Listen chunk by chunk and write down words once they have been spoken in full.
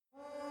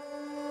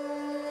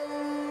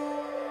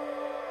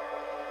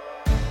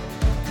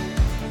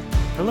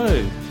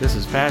Hello, this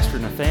is Pastor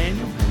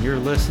Nathaniel, and you're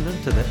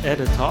listening to the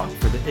Edda Talk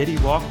for the Eddie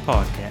Walk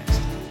podcast.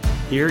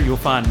 Here you'll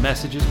find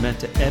messages meant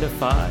to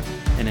edify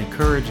and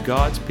encourage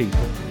God's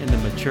people in the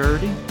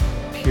maturity,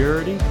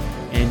 purity,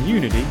 and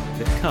unity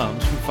that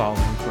comes from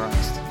following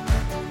Christ.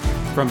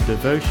 From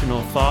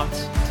devotional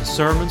thoughts to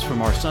sermons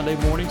from our Sunday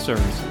morning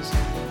services,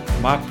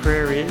 my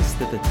prayer is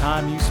that the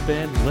time you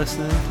spend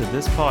listening to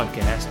this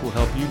podcast will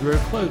help you grow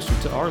closer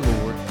to our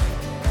Lord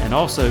and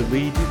also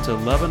lead you to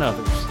loving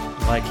others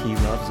like He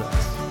loves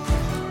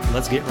us.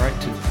 Let's get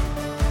right to it.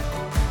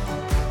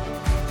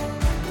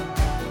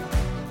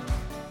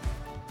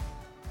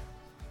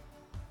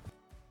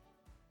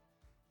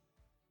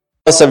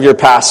 Of your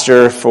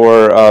pastor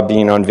for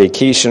being on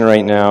vacation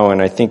right now,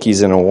 and I think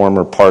he's in a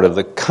warmer part of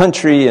the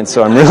country, and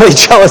so I'm really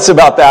jealous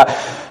about that.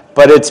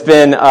 But it's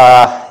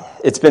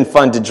been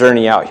fun to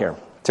journey out here.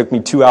 It took me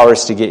 2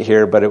 hours to get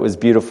here, but it was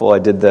beautiful. I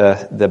did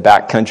the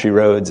backcountry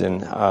roads,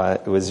 and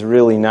it was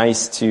really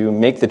nice to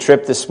make the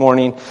trip this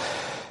morning.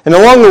 And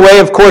along the way,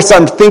 of course,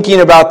 I'm thinking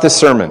about the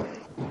sermon.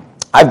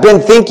 I've been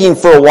thinking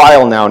for a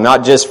while now,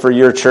 not just for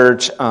your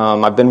church.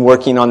 I've been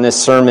working on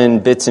this sermon,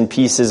 bits and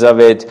pieces of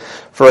it,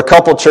 for a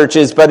couple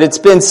churches, but it's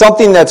been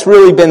something that's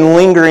really been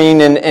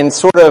lingering and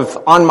sort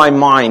of on my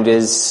mind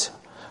is,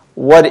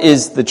 what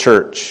is the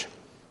church?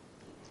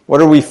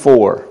 What are we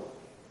for?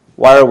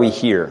 Why are we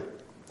here?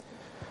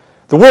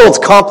 The world's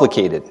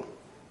complicated.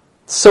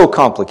 So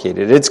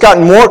complicated. It's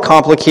gotten more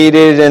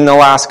complicated in the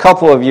last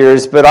couple of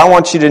years, but I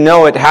want you to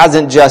know it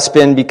hasn't just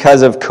been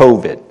because of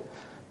COVID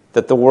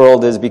that the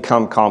world has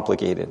become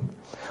complicated.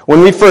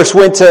 When we first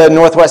went to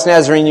Northwest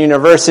Nazarene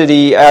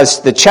University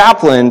as the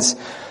chaplains,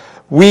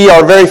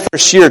 our very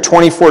first year,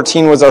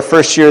 2014 was our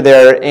first year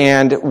there,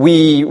 and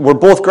we were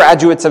both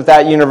graduates of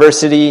that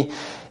university,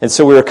 and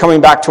so we were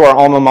coming back to our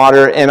alma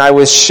mater, and I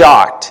was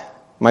shocked.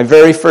 My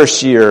very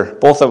first year,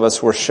 both of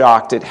us were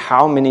shocked at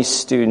how many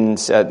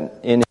students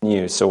at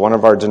NNU, so one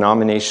of our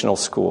denominational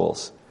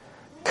schools,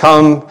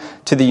 come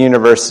to the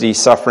university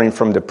suffering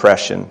from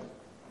depression,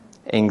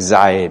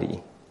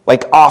 anxiety,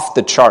 like off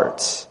the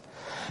charts.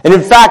 And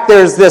in fact,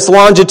 there's this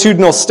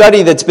longitudinal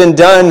study that's been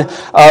done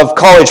of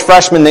college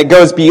freshmen that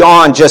goes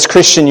beyond just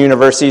Christian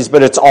universities,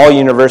 but it's all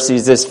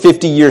universities, this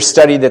 50-year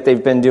study that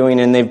they've been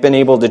doing, and they've been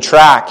able to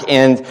track.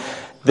 And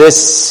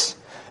this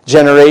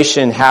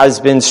generation has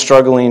been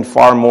struggling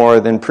far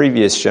more than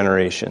previous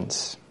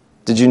generations.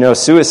 Did you know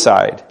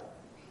suicide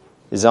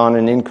is on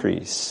an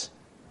increase?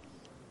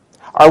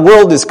 Our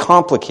world is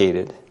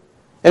complicated.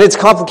 And it's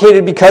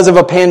complicated because of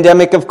a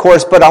pandemic, of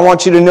course, but I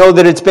want you to know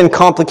that it's been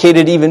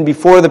complicated even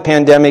before the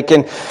pandemic.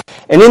 And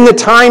in the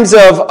times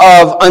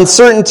of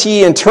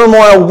uncertainty and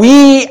turmoil,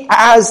 we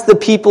as the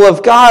people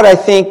of God, I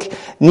think,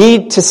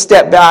 need to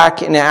step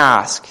back and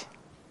ask,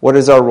 what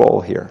is our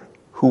role here?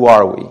 Who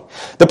are we?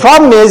 The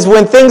problem is,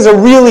 when things are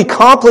really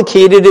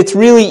complicated, it's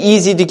really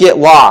easy to get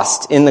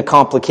lost in the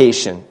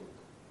complication.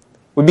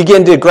 We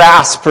begin to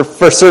grasp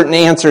for certain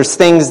answers,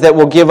 things that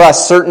will give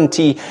us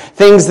certainty,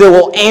 things that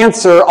will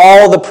answer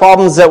all the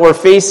problems that we're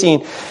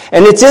facing.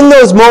 And it's in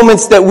those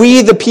moments that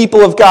we, the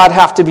people of God,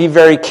 have to be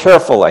very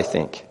careful, I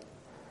think.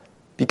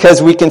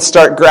 Because we can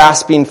start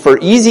grasping for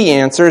easy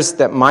answers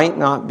that might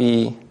not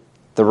be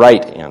the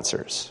right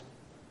answers.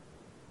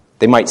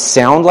 They might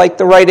sound like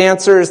the right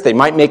answers. They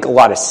might make a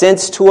lot of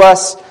sense to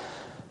us.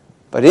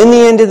 But in the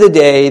end of the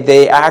day,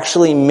 they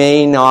actually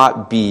may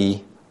not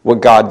be what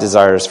God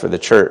desires for the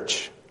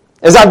church.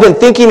 As I've been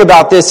thinking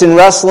about this and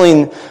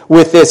wrestling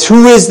with this,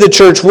 who is the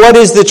church? What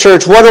is the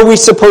church? What are we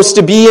supposed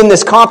to be in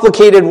this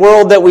complicated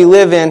world that we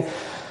live in?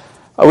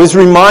 I was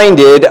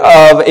reminded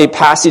of a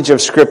passage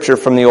of Scripture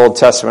from the Old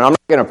Testament. I'm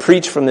not going to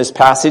preach from this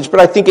passage, but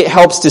I think it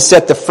helps to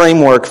set the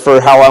framework for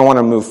how I want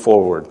to move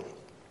forward.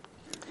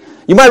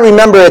 You might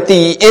remember at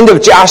the end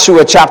of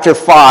Joshua chapter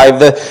 5,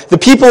 the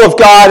people of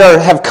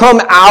God have come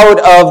out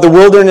of the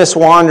wilderness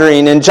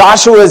wandering, and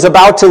Joshua is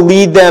about to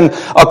lead them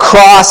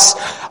across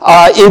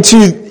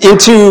into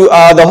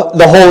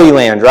the Holy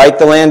Land, right?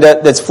 The land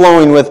that's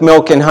flowing with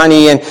milk and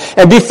honey. And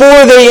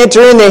before they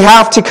enter in, they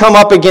have to come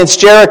up against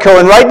Jericho.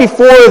 And right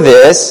before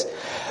this,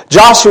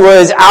 Joshua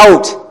is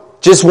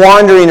out just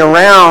wandering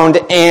around,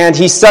 and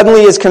he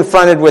suddenly is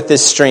confronted with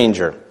this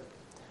stranger.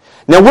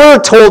 Now, we're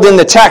told in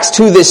the text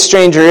who this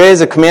stranger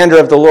is, a commander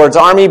of the Lord's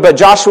army, but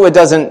Joshua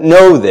doesn't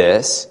know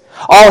this.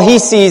 All he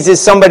sees is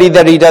somebody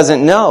that he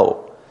doesn't know.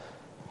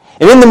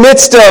 And in the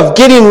midst of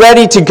getting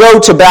ready to go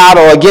to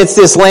battle against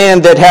this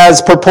land that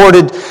has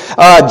purported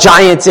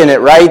giants in it,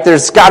 right?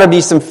 There's got to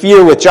be some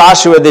fear with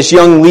Joshua, this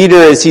young leader,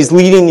 as he's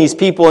leading these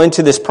people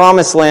into this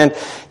promised land.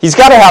 He's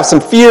got to have some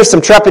fear, some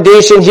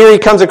trepidation. Here he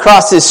comes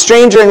across this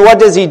stranger, and what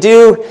does he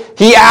do?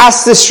 He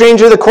asks the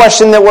stranger the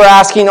question that we're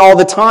asking all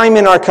the time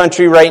in our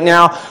country right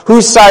now.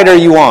 Whose side are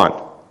you on?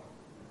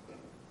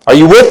 Are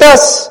you with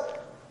us,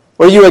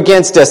 or are you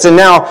against us? And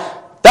now,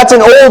 that's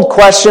an old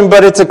question,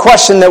 but it's a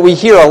question that we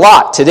hear a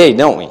lot today,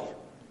 don't we?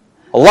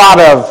 A lot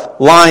of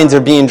lines are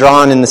being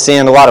drawn in the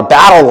sand, a lot of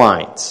battle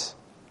lines,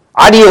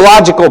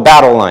 ideological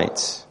battle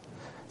lines,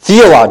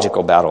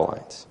 theological battle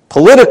lines.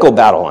 Political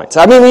battle lines.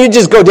 I mean, you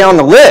just go down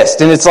the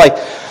list, and it's like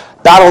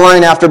battle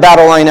line after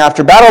battle line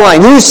after battle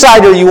line. Whose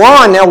side are you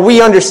on? Now,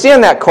 we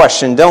understand that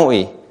question, don't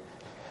we?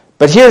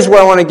 But here's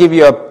where I want to give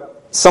you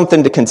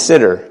something to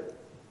consider.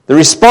 The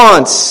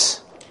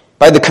response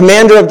by the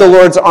commander of the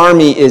Lord's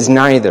army is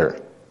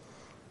neither.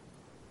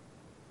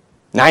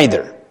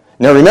 Neither.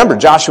 Now remember,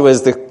 Joshua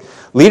is the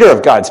leader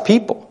of God's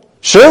people.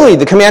 Surely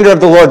the commander of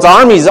the Lord's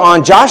army is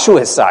on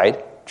Joshua's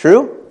side.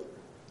 True?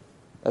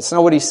 That's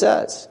not what he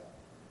says.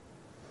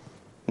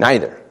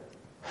 Neither.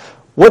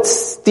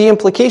 What's the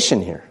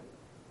implication here?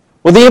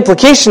 Well, the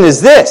implication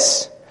is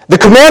this. The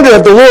commander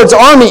of the Lord's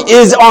army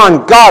is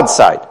on God's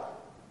side.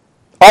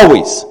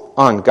 Always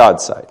on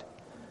God's side.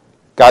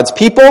 God's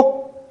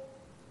people,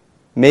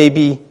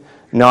 maybe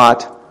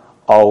not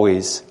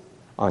always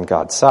on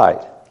God's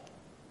side.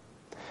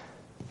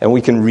 And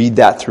we can read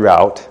that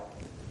throughout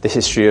the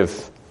history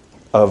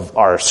of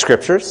our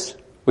scriptures.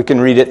 We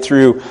can read it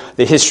through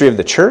the history of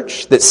the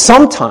church, that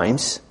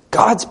sometimes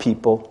God's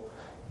people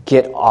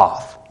get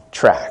off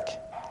track.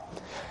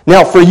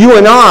 Now, for you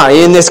and I,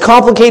 in this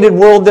complicated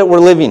world that we're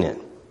living in,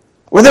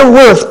 where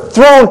we're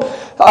thrown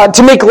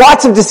to make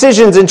lots of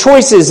decisions and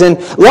choices, and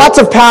lots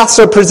of paths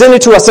are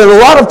presented to us, and a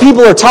lot of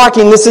people are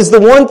talking, this is the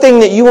one thing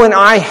that you and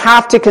I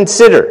have to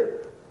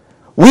consider.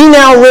 We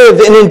now live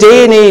in a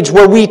day and age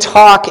where we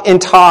talk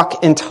and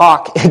talk and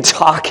talk and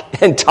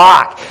talk and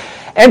talk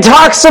and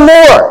talk some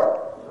more.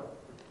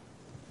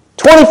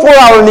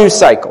 24-hour news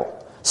cycle.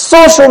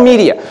 Social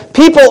media.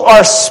 People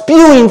are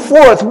spewing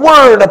forth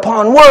word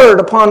upon word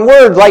upon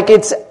word like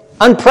it's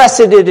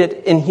unprecedented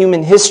in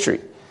human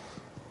history.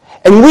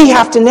 And we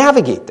have to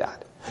navigate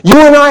that. You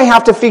and I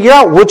have to figure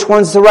out which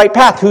one's the right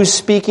path, who's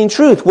speaking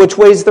truth, which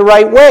way's the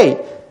right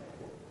way.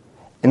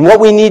 And what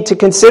we need to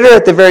consider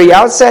at the very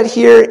outset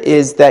here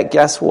is that,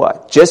 guess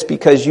what? Just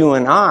because you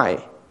and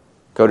I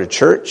go to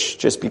church,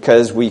 just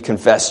because we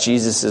confess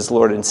Jesus as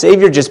Lord and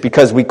Savior, just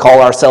because we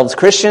call ourselves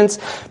Christians,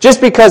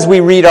 just because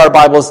we read our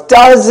Bibles,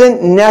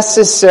 doesn't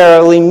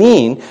necessarily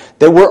mean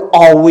that we're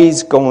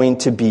always going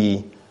to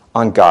be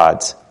on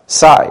God's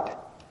side.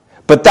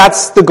 But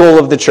that's the goal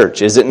of the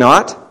church, is it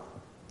not?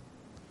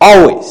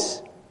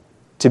 Always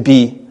to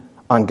be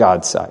on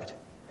God's side.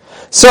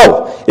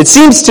 So, it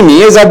seems to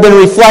me, as I've been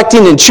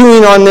reflecting and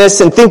chewing on this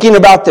and thinking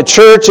about the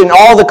church and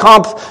all the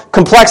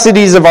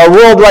complexities of our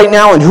world right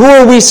now, and who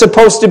are we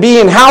supposed to be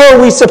and how are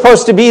we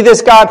supposed to be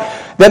this God,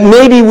 that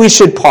maybe we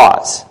should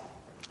pause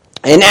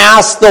and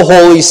ask the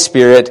Holy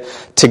Spirit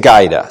to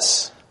guide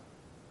us.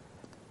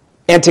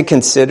 And to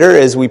consider,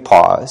 as we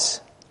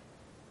pause,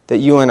 that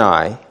you and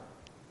I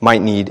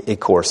might need a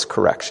course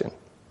correction.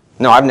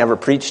 No, I've never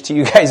preached to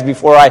you guys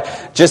before.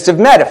 I just have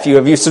met a few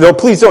of you, so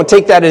please don't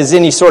take that as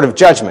any sort of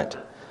judgment.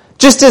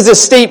 Just as a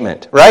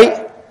statement,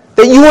 right?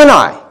 That you and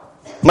I,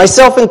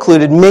 myself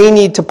included, may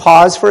need to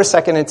pause for a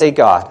second and say,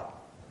 God,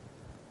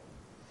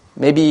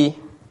 maybe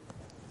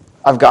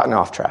I've gotten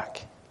off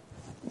track.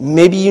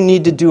 Maybe you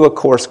need to do a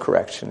course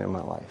correction in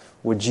my life.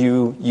 Would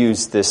you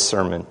use this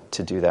sermon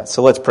to do that?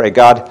 So let's pray.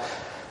 God,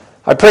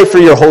 I pray for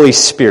your Holy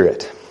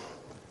Spirit.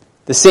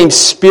 The same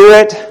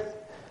Spirit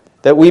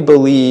that we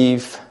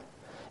believe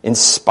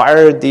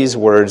inspired these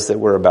words that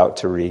we're about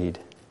to read.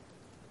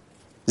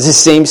 It's the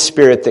same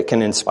Spirit that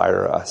can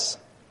inspire us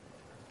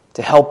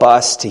to help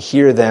us to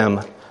hear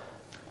them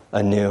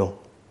anew.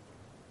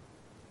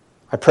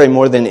 I pray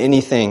more than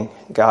anything,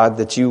 God,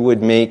 that you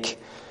would make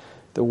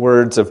the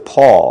words of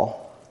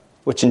Paul,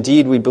 which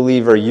indeed we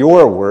believe are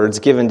your words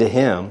given to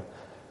him,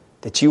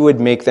 that you would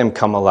make them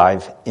come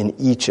alive in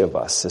each of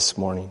us this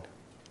morning.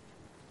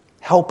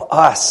 Help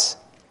us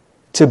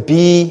to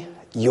be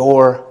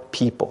your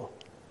people.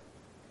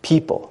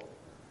 People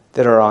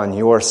that are on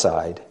your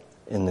side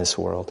in this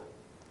world.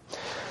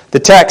 The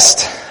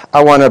text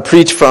I want to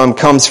preach from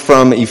comes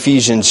from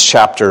Ephesians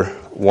chapter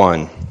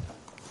 1.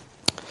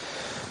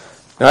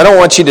 Now, I don't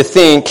want you to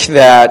think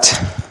that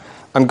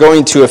I'm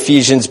going to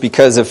Ephesians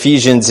because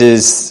Ephesians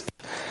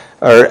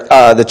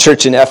the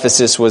church in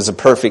Ephesus was a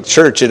perfect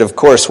church. It, of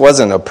course,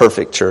 wasn't a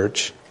perfect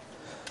church.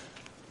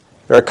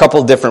 There are a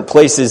couple different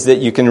places that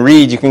you can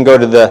read. You can go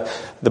to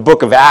the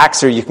book of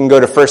Acts, or you can go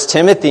to 1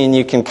 Timothy, and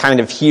you can kind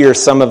of hear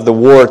some of the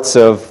warts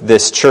of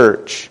this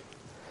church.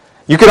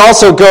 You can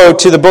also go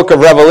to the book of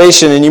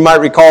Revelation, and you might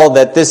recall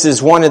that this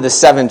is one of the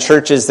 7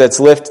 churches that's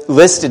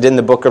listed in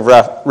the book of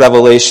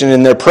Revelation,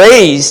 and they're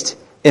praised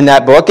in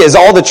that book, as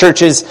all the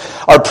churches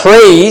are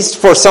praised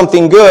for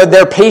something good.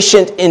 Their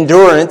patient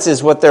endurance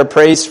is what they're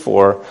praised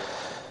for,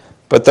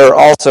 but they're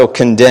also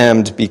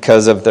condemned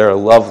because of their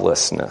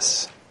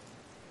lovelessness,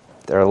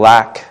 their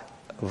lack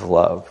of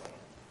love.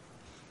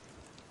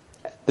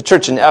 The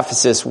church in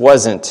Ephesus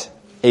wasn't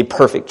a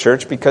perfect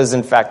church because,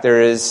 in fact,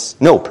 there is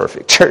no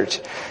perfect church.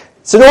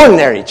 It's an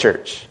ordinary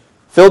church,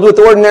 filled with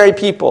ordinary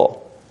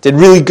people. Did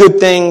really good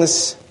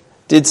things,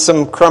 did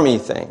some crummy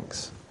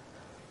things.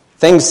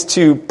 Things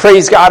to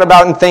praise God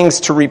about and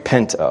things to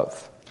repent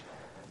of.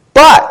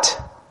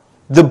 But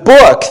the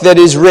book that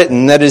is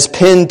written, that is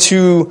pinned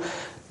to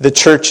the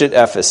church at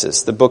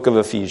Ephesus, the book of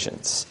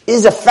Ephesians,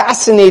 is a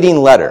fascinating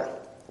letter.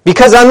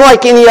 Because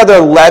unlike any other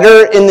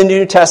letter in the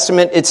New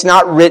Testament, it's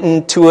not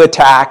written to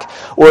attack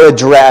or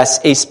address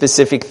a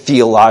specific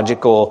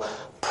theological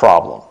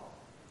problem.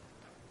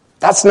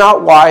 That's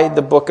not why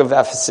the book of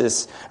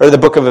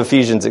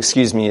Ephesians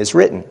is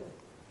written.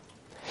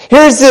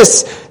 Here's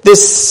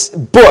this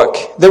book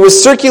that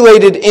was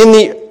circulated in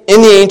the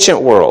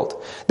ancient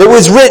world, that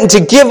was written to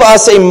give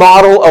us a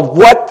model of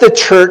what the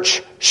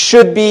church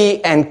should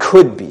be and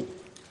could be,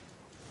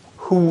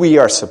 who we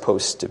are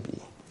supposed to be.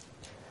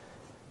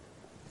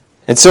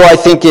 And so I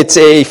think it's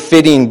a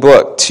fitting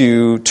book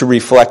to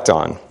reflect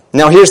on.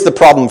 Now here's the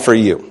problem for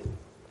you.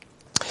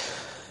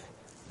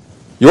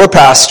 Your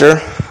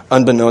pastor,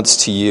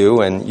 unbeknownst to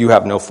you, and you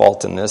have no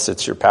fault in this,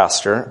 it's your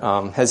pastor,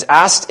 has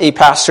asked a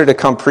pastor to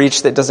come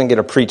preach that doesn't get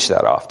to preach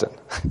that often.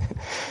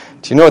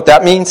 Do you know what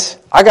that means?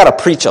 I got to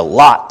preach a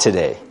lot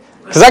today,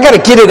 because I got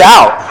to get it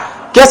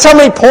out. Guess how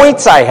many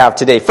points I have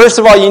today? First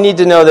of all, you need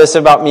to know this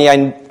about me.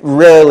 I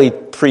rarely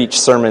preach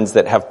sermons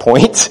that have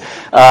points.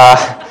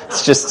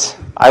 It's just,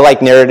 I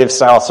like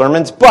narrative-style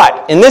sermons.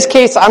 But in this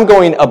case, I'm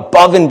going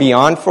above and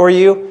beyond for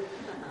you,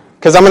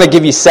 because I'm going to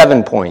give you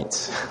 7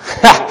 points.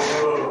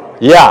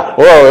 Yeah,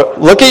 whoa,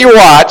 look at your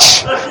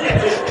watch.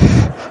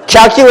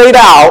 Calculate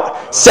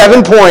out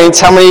 7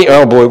 points. How many?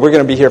 Oh boy, we're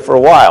going to be here for a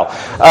while.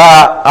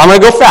 I'm going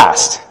to go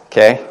fast,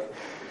 okay?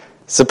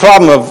 It's the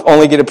problem of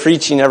only getting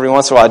preaching every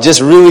once in a while. Just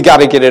really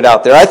got to get it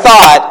out there. I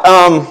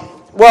thought,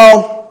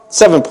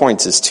 7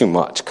 points is too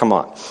much. Come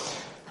on.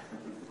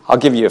 I'll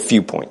give you a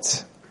few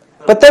points.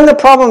 But then the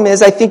problem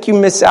is, I think you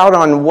miss out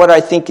on what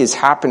I think is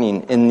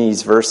happening in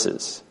these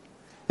verses.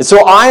 And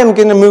so I am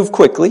going to move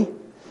quickly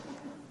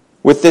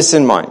with this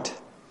in mind.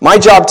 My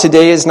job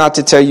today is not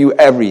to tell you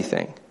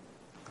everything.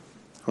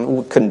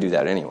 We couldn't do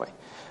that anyway.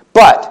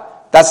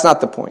 But that's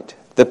not the point.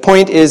 The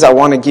point is I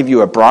want to give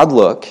you a broad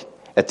look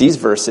at these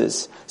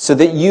verses so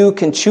that you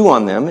can chew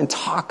on them and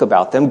talk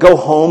about them, go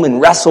home and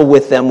wrestle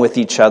with them with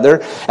each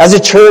other. As a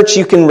church,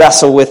 you can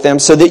wrestle with them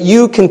so that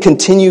you can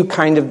continue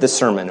kind of the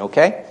sermon,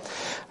 okay?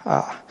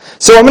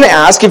 So I'm going to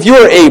ask, if you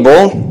are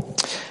able,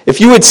 if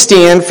you would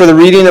stand for the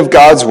reading of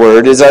God's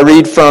Word as I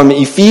read from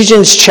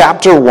Ephesians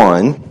chapter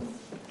 1.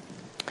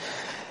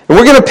 And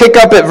we're going to pick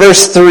up at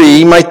verse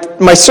 3.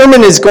 My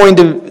sermon is going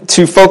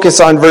to focus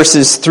on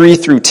verses 3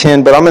 through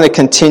 10, but I'm going to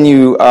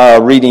continue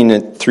reading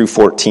it through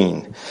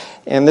 14.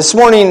 And this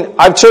morning,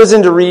 I've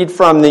chosen to read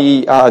from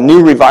the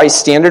New Revised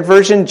Standard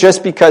Version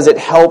just because it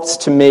helps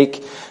to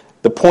make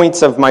the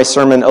points of my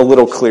sermon a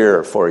little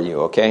clearer for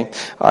you, okay?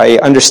 I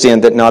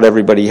understand that not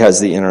everybody has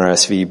the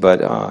NRSV,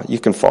 but you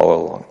can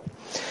follow along.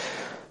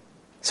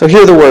 So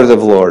hear the word of the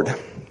Lord.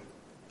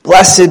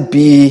 Blessed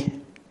be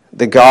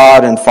the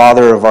God and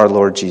Father of our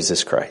Lord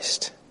Jesus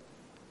Christ,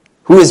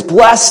 who has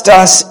blessed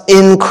us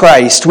in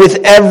Christ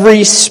with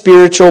every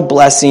spiritual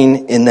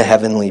blessing in the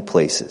heavenly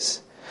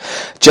places,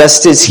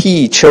 just as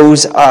he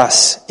chose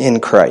us in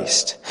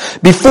Christ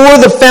before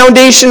the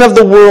foundation of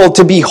the world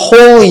to be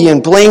holy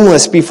and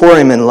blameless before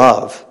him in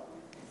love.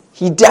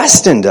 He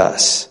destined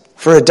us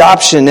for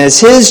adoption as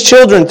his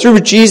children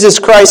through Jesus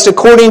Christ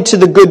according to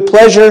the good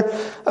pleasure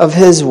of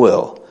his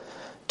will,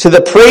 to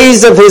the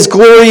praise of his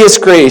glorious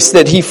grace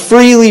that he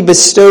freely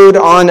bestowed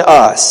on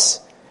us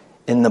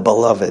in the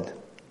beloved.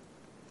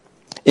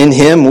 In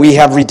him we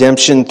have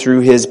redemption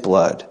through his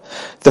blood,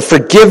 the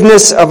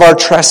forgiveness of our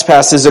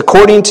trespasses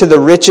according to the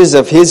riches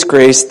of his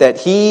grace that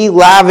he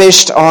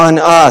lavished on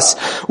us.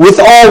 With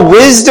all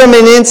wisdom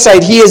and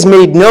insight he has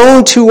made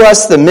known to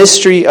us the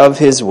mystery of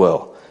his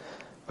will,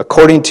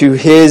 according to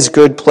his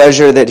good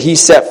pleasure that he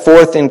set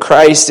forth in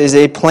Christ as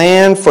a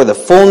plan for the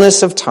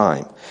fullness of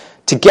time,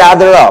 to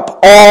gather up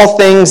all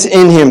things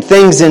in him,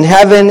 things in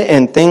heaven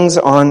and things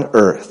on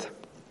earth.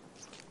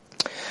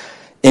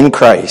 In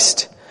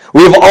Christ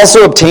we have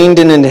also obtained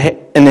an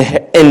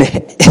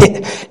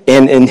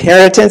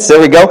inheritance, there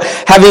we go,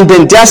 having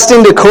been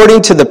destined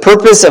according to the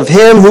purpose of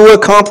him who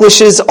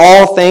accomplishes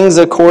all things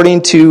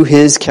according to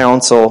his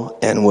counsel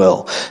and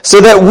will, so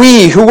that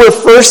we who were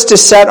first to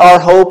set our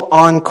hope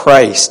on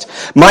Christ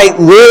might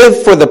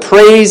live for the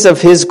praise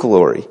of his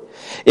glory.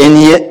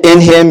 In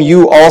him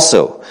you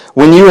also,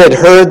 when you had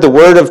heard the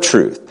word of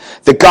truth,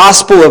 the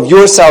gospel of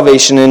your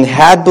salvation, and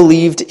had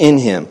believed in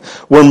him,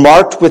 were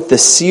marked with the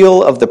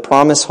seal of the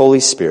promised Holy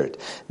Spirit.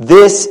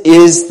 This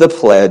is the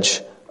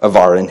pledge of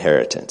our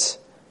inheritance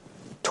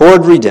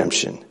toward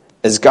redemption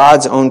as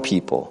God's own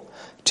people,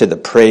 to the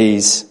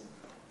praise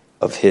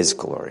of his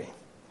glory.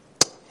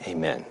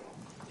 Amen.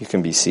 You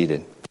can be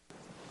seated.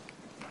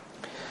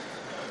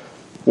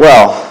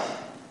 Well,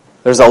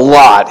 there's a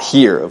lot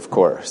here, of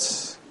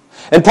course.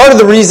 And part of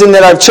the reason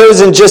that I've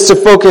chosen just to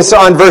focus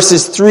on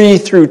verses 3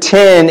 through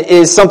 10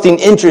 is something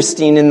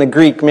interesting in the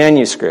Greek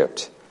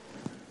manuscript.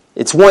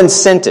 It's one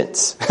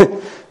sentence.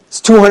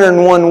 It's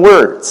 201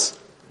 words.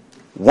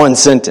 One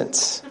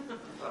sentence.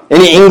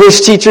 Any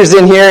English teachers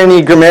in here?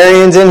 Any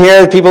grammarians in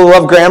here? People who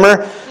love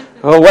grammar?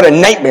 Oh, what a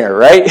nightmare,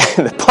 right?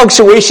 The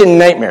punctuation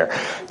nightmare.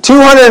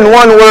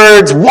 201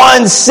 words,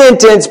 one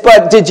sentence,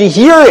 but did you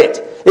hear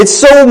it? It's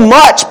so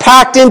much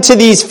packed into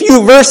these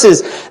few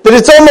verses that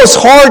it's almost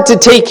hard to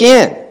take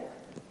in.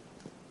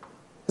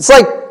 It's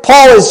like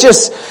Paul has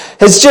just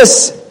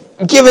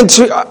given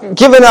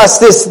us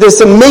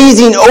this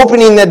amazing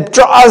opening that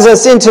draws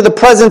us into the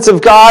presence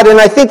of God, and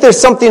I think there's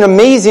something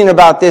amazing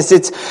about this.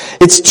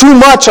 It's too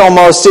much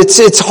almost.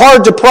 It's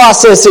hard to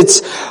process. It's,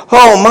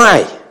 oh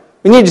my,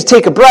 we need to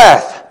take a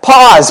breath,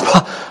 pause.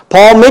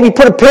 Paul, maybe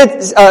put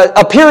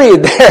a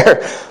period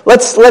there.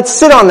 Let's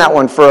sit on that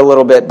one for a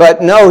little bit.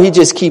 But no, he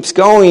just keeps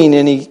going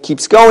and he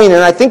keeps going,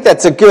 and I think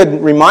that's a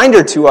good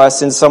reminder to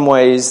us in some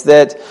ways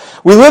that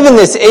we live in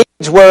this age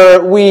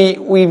where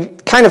we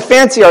kind of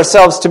fancy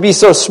ourselves to be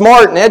so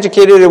smart and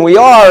educated, and we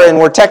are, and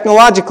we're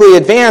technologically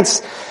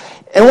advanced.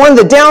 And one of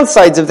the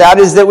downsides of that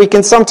is that we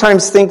can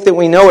sometimes think that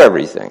we know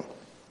everything.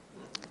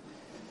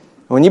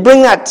 When you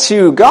bring that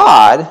to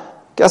God,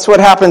 guess what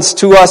happens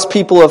to us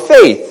people of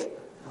faith?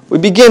 We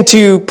begin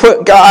to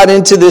put God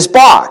into this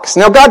box.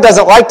 Now, God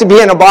doesn't like to be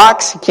in a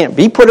box. He can't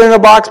be put in a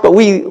box, but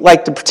we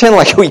like to pretend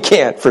like we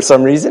can't for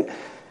some reason.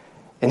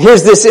 And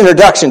here's this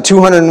introduction,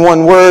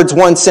 201 words,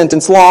 one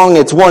sentence long.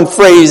 It's one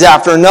phrase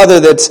after another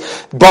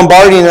that's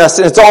bombarding us,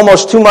 and it's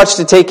almost too much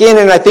to take in,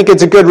 and I think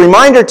it's a good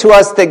reminder to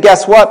us that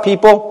guess what,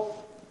 people?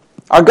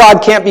 Our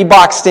God can't be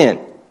boxed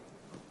in.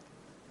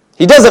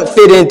 He doesn't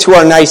fit into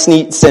our nice,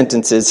 neat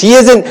sentences. He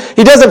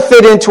doesn't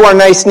fit into our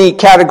nice, neat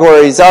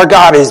categories. Our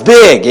God is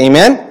big,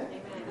 amen?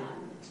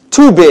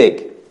 Too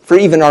big for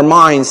even our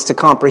minds to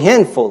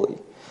comprehend fully.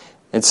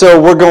 And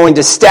so we're going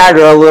to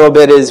stagger a little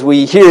bit as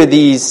we hear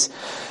these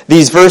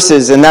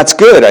verses, and that's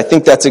good. I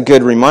think that's a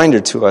good reminder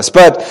to us.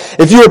 But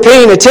if you were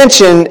paying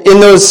attention, in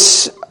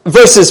those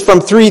verses from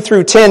 3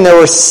 through 10, there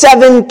were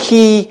 7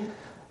 key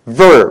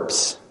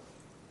verbs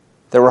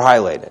that were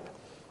highlighted.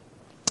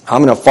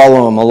 I'm going to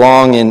follow them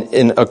along,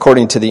 and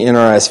according to the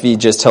NRSV,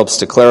 just helps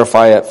to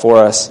clarify it for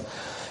us.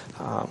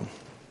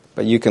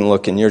 But you can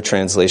look in your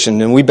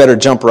translation, and we better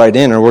jump right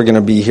in or we're going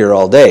to be here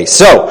all day.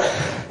 So,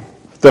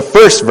 the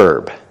first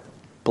verb,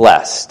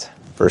 blessed,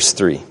 verse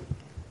 3.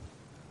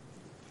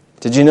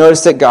 Did you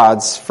notice that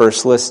God's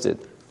first listed?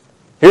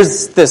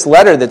 Here's this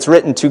letter that's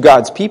written to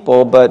God's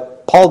people,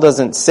 but Paul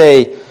doesn't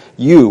say,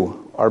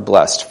 you are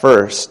blessed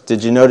first.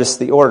 Did you notice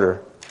the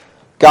order?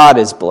 God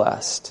is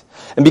blessed.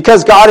 And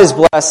because God is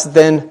blessed,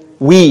 then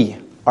we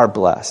are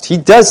blessed. He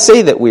does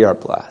say that we are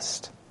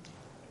blessed.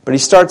 But he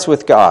starts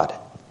with God.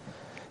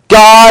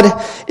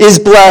 God is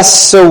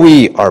blessed, so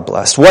we are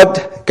blessed.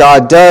 What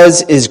God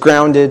does is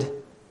grounded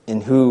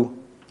in who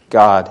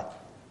God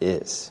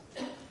is.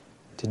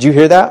 Did you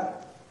hear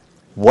that?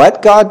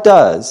 What God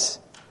does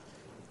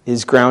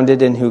is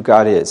grounded in who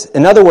God is.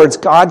 In other words,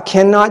 God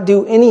cannot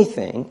do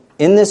anything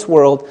in this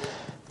world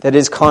that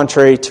is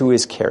contrary to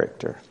his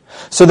character.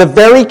 So the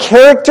very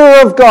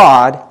character of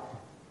God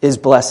is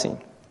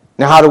blessing.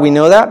 Now, how do we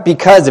know that?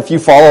 Because if you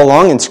follow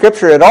along in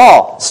Scripture at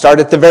all,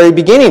 start at the very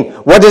beginning.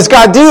 What does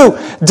God do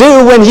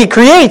when he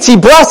creates? He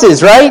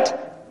blesses, right?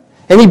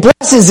 And he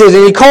blesses it,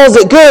 and he calls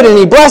it good, and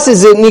he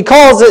blesses it, and he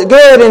calls it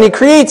good, and he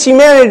creates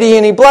humanity,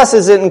 and he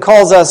blesses it and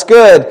calls us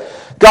good.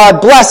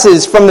 God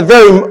blesses from the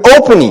very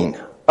opening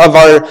of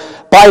our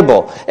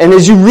Bible. And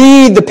as you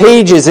read the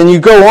pages and you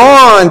go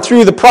on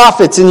through the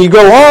prophets and you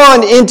go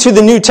on into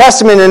the New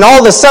Testament, and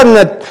all of a sudden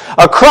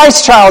a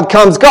Christ child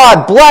comes,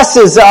 God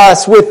blesses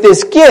us with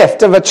this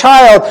gift of a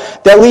child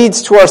that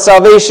leads to our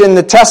salvation.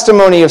 The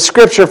testimony of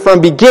Scripture from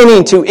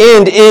beginning to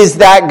end is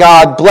that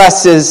God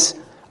blesses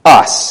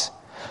us.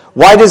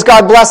 Why does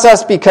God bless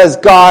us? Because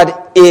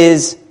God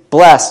is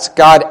blessed.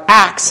 God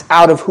acts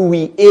out of who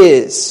he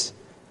is.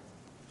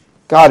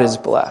 God is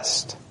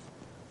blessed.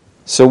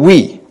 So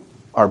we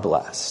are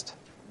blessed.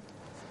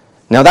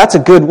 Now that's a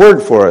good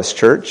word for us,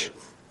 church.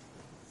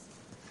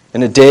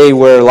 In a day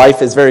where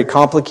life is very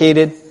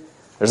complicated,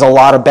 there's a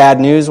lot of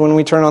bad news when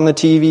we turn on the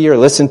TV or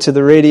listen to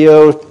the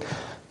radio,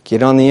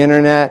 get on the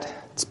internet.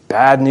 It's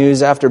bad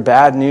news after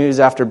bad news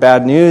after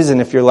bad news, and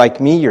if you're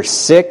like me, you're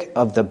sick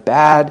of the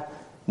bad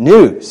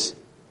news.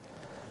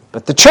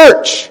 But the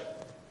church,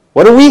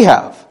 what do we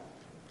have?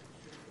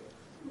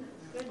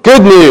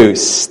 Good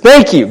news.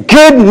 Thank you.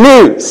 Good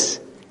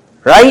news.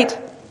 Right?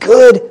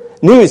 Good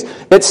news.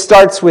 It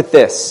starts with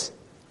this.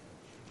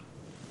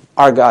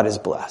 Our God is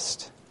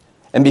blessed.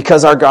 And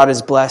because our God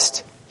is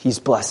blessed, he's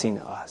blessing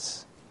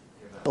us.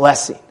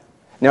 Blessing.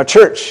 Now,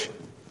 church,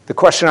 the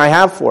question I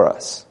have for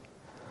us,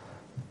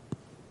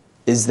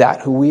 is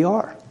that who we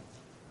are?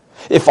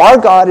 If our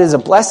God is a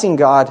blessing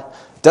God,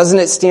 doesn't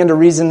it stand to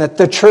reason that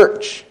the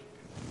church,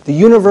 the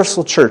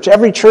universal church,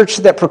 every church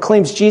that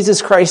proclaims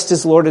Jesus Christ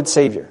as Lord and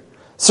Savior,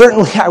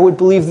 certainly I would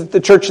believe that the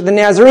Church of the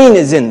Nazarene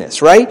is in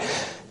this, right?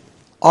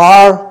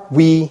 Are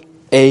we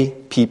a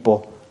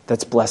people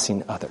that's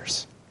blessing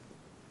others?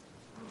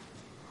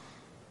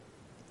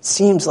 It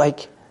seems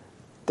like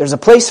there's a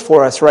place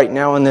for us right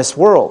now in this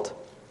world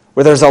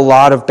where there's a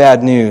lot of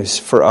bad news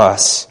for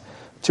us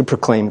to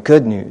proclaim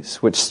good news,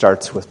 which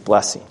starts with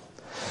blessing.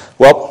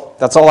 Well,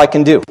 that's all I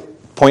can do.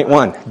 Point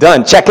 1,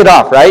 done. Check it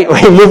off, right?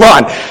 We move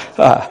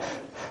on.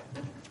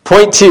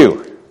 Point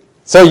 2.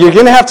 So you're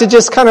going to have to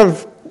just kind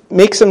of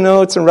make some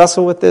notes and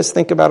wrestle with this.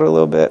 Think about it a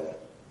little bit.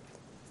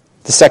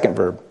 The second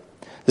verb.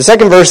 The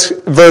second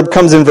verb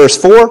comes in verse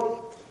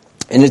 4.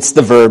 And it's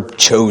the verb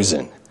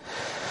chosen.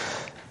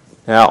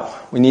 Now,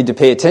 we need to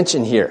pay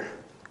attention here.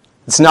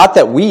 It's not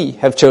that we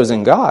have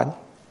chosen God.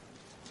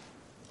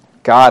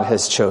 God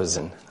has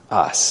chosen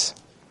us.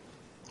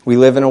 We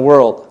live in a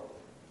world,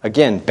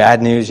 again,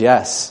 bad news,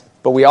 yes,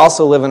 but we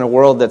also live in a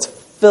world that's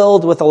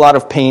filled with a lot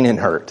of pain and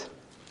hurt.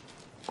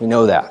 We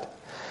know that.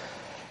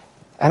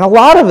 And a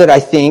lot of it, I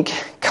think,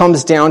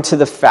 comes down to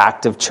the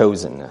fact of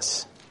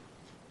chosenness.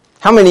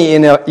 How many you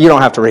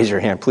don't have to raise your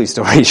hand, please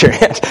don't raise your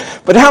hand,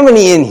 but how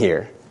many in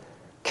here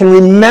can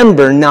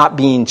remember not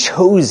being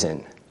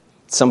chosen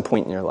at some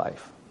point in your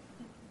life?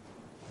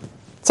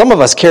 Some of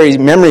us carry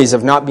memories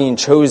of not being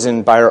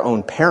chosen by our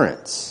own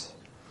parents.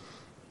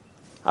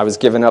 I was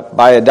given up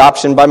by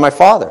adoption by my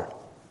father.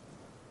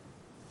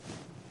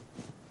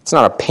 It's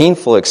not a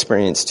painful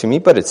experience to me,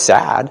 but it's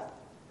sad.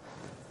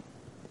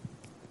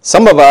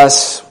 Some of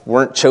us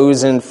weren't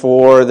chosen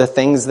for the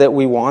things that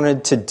we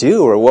wanted to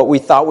do or what we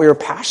thought we were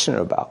passionate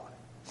about.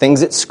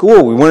 Things at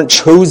school, we weren't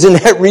chosen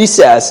at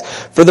recess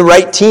for the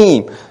right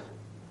team.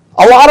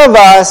 A lot of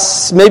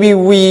us, maybe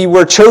we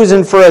were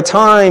chosen for a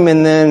time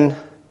and then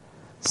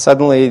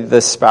suddenly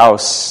the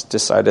spouse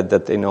decided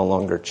that they no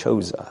longer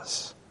chose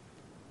us.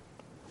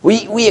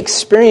 We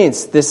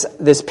experience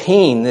this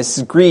pain,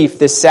 this grief,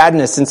 this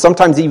sadness, and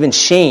sometimes even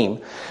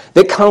shame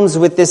that comes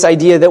with this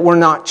idea that we're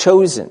not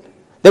chosen.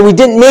 That we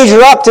didn't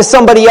measure up to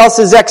somebody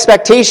else's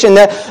expectation,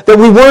 that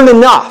we weren't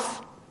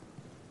enough.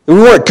 That we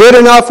weren't good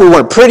enough, we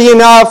weren't pretty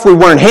enough, we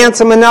weren't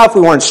handsome enough,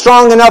 we weren't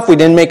strong enough, we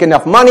didn't make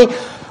enough money,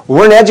 we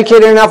weren't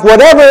educated enough,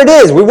 whatever it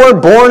is, we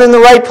weren't born in the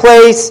right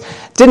place,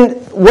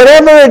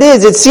 whatever it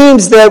is, it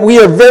seems that we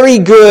are very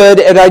good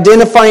at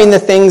identifying the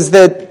things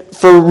that,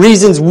 for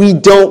reasons we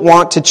don't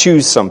want to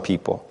choose some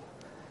people.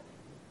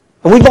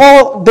 And we've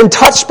all been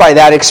touched by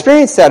that,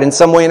 experienced that in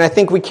some way, and I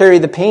think we carry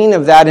the pain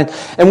of that.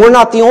 And we're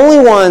not the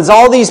only ones.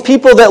 All these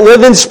people that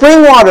live in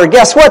Springwater,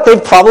 guess what?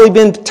 They've probably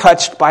been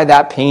touched by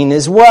that pain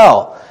as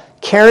well,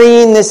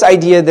 carrying this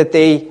idea that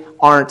they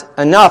aren't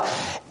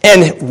enough.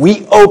 And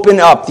we open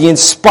up the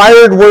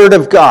inspired Word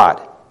of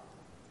God,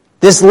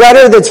 this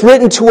letter that's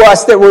written to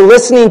us that we're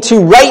listening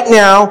to right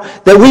now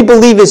that we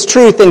believe is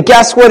truth, and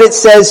guess what it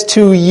says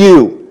to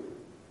you?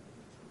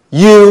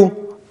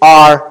 You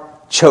are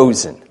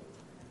chosen.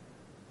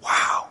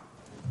 Wow.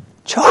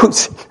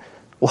 Chosen.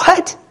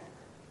 What?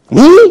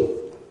 Me?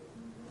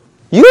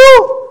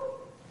 You?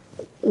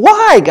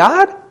 Why,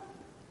 God?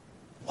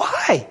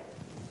 Why?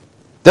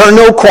 There are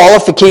no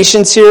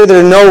qualifications here.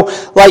 There are no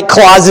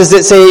clauses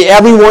that say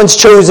everyone's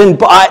chosen,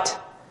 but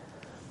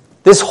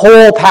this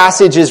whole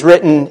passage is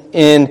written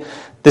in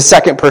the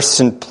second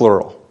person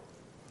plural.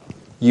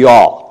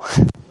 Y'all.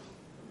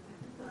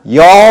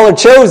 Y'all are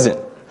chosen.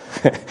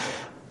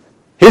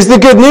 Here's the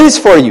good news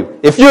for you.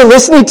 If you're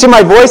listening to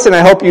my voice, and I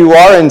hope you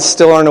are and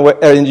still aren't awake,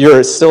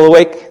 you're still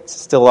awake,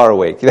 still are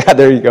awake. Yeah,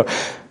 there you go.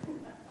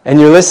 And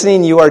you're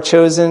listening, you are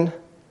chosen,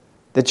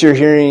 that you're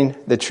hearing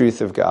the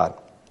truth of God.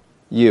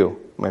 You,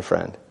 my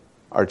friend,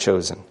 are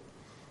chosen.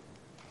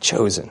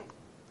 Chosen.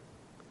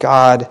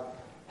 God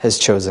has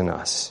chosen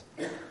us.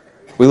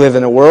 We live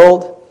in a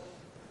world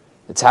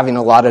that's having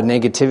a lot of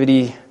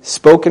negativity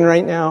spoken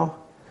right now,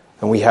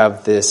 and we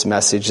have this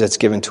message that's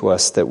given to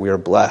us that we are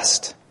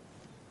blessed.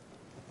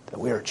 That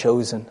we are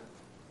chosen.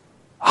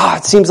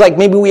 It seems like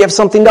maybe we have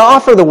something to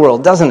offer the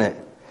world, doesn't it?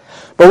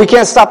 But we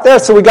can't stop there,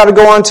 so we got to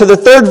go on to the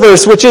third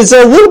verse, which is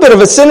a little bit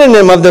of a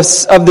synonym of the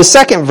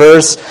second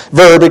verb,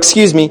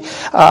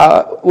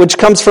 which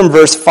comes from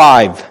verse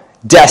 5,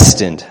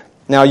 destined.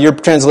 Now, your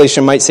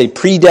translation might say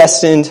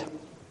predestined.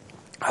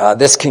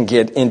 This can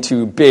get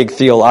into big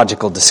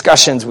theological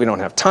discussions. We don't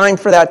have time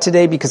for that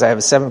today because I have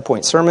a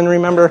 7-point sermon,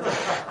 remember?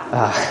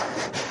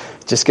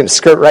 Just going to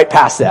skirt right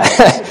past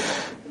that.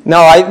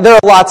 No, there are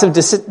lots of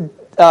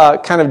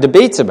kind of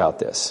debates about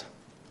this.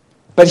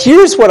 But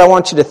here's what I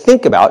want you to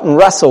think about and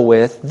wrestle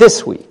with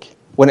this week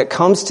when it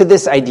comes to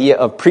this idea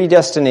of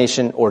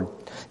predestination or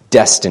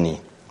destiny.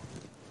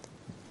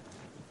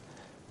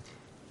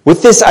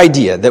 With this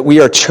idea that we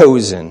are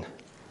chosen,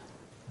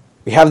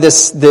 we have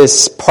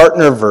this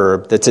partner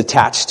verb that's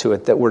attached to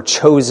it, that we're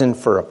chosen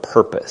for a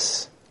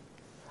purpose.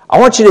 I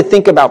want you to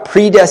think about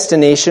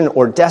predestination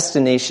or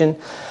destiny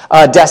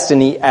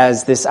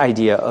as this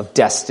idea of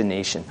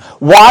destination.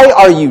 Why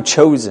are you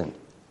chosen?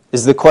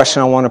 Is the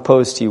question I want to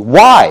pose to you.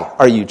 Why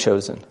are you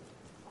chosen?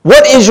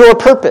 What is your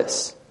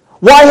purpose?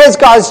 Why has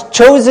God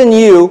chosen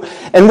you,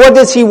 and what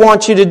does He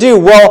want you to do?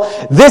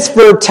 Well, this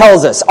verb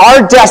tells us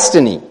our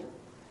destiny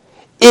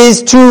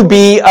is to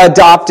be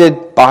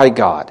adopted by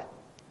God.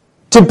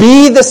 To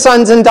be the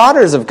sons and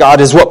daughters of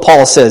God is what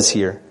Paul says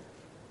here.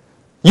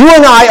 You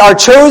and I are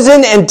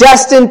chosen and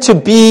destined to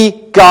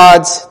be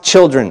God's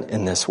children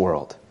in this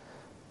world.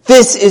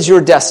 This is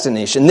your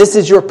destination. This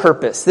is your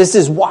purpose. This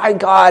is why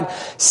God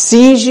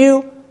sees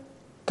you,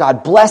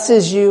 God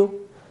blesses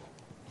you,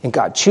 and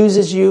God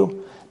chooses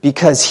you,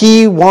 because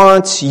He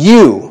wants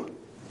you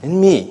and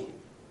me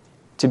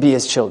to be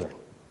His children.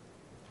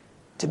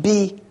 To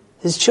be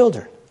His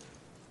children.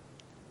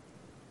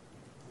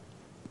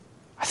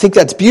 I think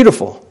that's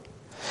beautiful.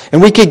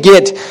 And we could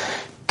get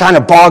kind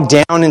of bogged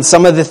down in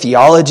some of the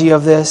theology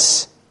of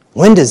this.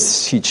 When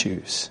does he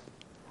choose?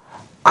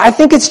 I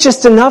think it's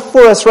just enough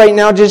for us right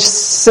now to just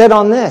sit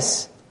on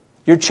this.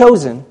 You're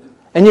chosen,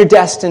 and you're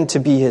destined to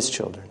be his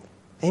children.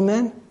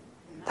 Amen?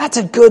 That's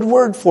a good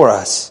word for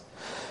us.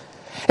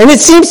 And it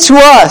seems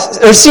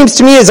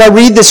to me as I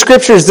read the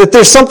scriptures that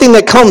there's something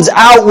that comes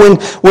out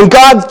when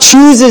God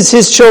chooses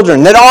his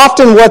children. That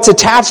often what's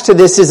attached to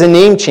this is a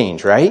name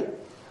change, right?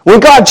 When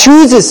God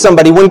chooses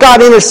somebody, when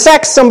God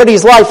intersects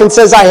somebody's life and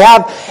says, I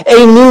have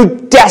a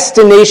new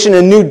destination,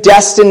 a new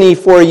destiny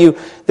for you,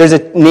 there's a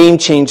name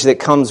change that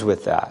comes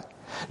with that.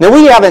 Now,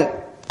 we haven't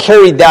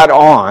carried that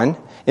on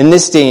in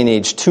this day and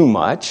age too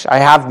much. I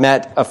have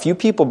met a few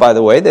people, by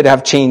the way, that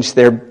have changed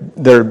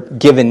their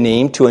given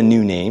name to a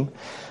new name.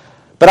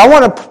 But I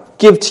want to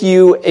give to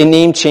you a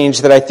name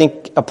change that I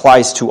think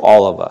applies to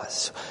all of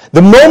us.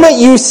 The moment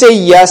you say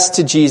yes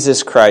to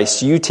Jesus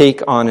Christ, you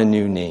take on a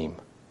new name.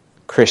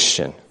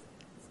 Christian.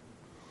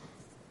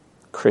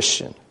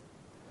 Christian.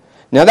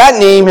 Now that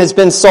name has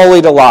been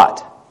sullied a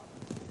lot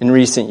in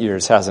recent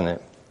years, hasn't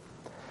it?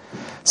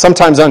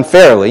 Sometimes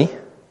unfairly,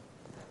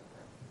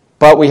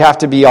 but we have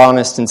to be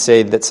honest and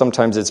say that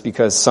sometimes it's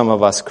because some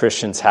of us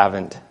Christians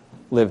haven't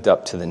lived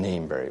up to the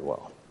name very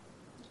well.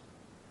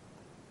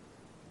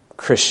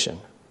 Christian.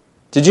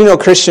 Did you know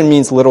Christian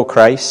means little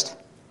Christ?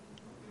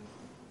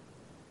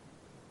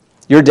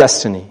 Your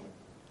destiny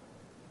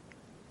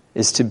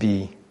is to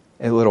be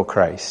a little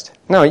Christ.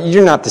 No,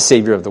 you're not the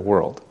Savior of the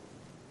world.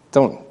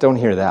 Don't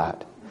hear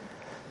that.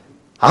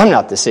 I'm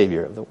not the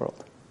Savior of the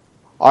world.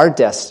 Our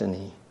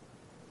destiny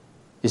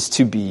is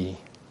to be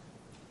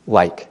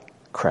like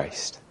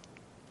Christ,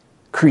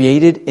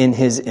 created in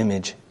his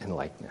image and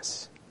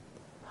likeness.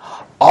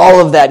 All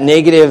of that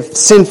negative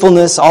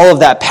sinfulness, all of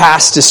that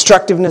past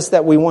destructiveness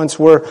that we once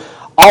were,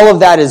 all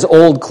of that is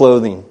old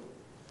clothing.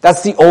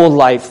 That's the old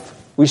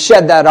life. We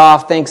shed that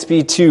off, thanks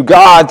be to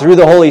God, through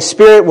the Holy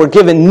Spirit. We're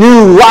given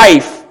new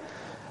life.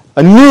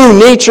 A new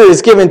nature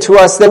is given to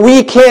us that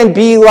we can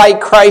be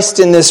like Christ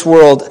in this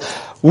world.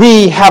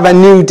 We have a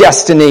new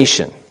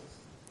destination,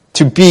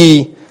 to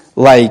be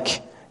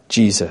like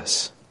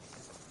Jesus.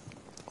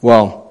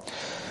 Well,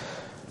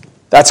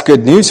 that's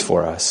good news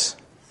for us.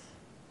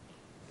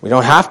 We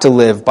don't have to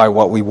live by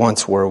what we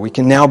once were. We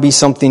can now be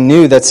something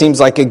new. That seems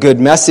like a good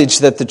message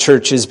that the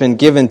church has been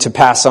given to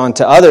pass on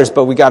to others,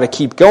 but we got to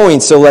keep going.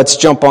 So let's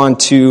jump on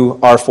to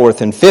our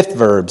fourth and fifth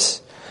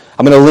verbs.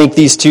 I'm going to link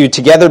these two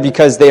together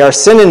because they are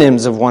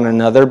synonyms of one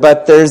another,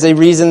 but there's a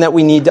reason that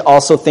we need to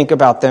also think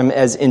about them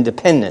as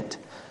independent.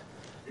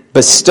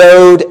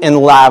 Bestowed and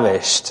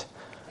lavished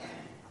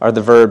are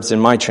the verbs in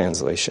my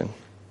translation.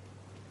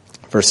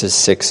 Verses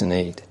 6 and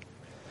 8.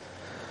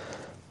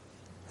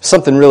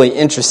 Something really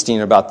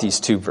interesting about these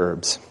two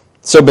verbs.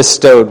 So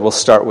bestowed, we'll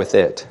start with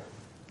it.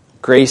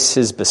 Grace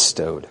is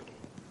bestowed.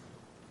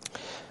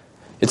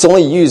 It's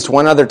only used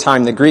one other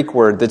time. The Greek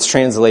word that's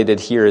translated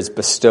here as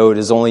bestowed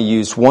is only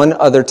used one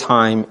other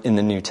time in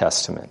the New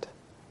Testament.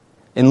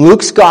 In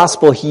Luke's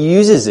gospel, he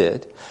uses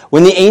it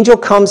when the angel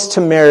comes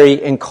to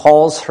Mary and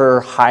calls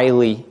her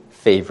highly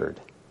favored.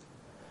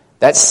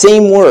 That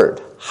same word,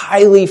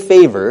 highly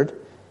favored,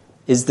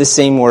 is the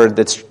same word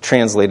that's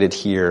translated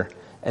here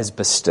as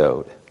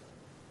bestowed.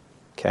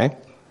 Okay?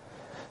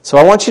 So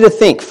I want you to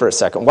think for a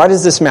second. Why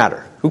does this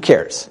matter? Who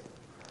cares?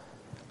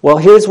 Well,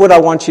 here's what I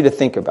want you to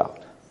think about.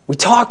 We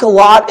talk a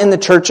lot in the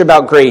church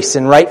about grace,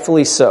 and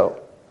rightfully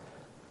so.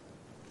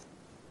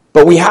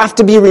 But we have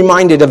to be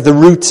reminded of the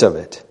roots of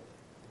it.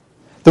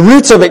 The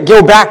roots of it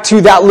go back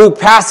to that Luke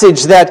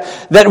passage that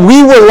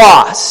we were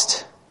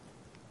lost.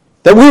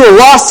 That we were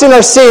lost in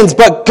our sins,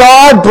 but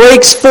God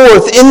breaks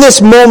forth in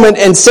this moment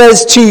and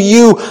says to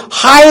you,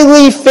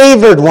 highly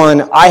favored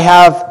one, I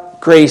have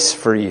grace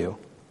for you.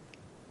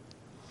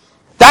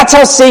 That's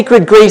how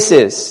sacred grace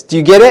is. Do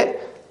you get it?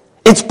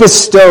 It's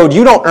bestowed.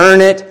 You don't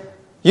earn it.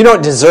 You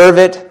don't deserve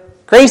it.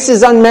 Grace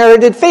is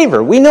unmerited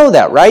favor. We know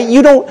that, right?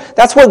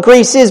 That's what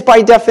grace is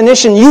by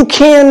definition. You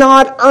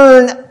cannot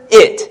earn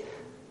it.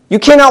 You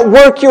cannot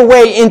work your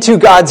way into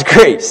God's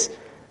grace.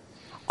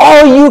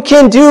 All you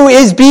can do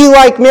is be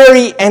like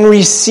Mary and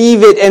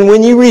receive it. And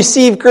when you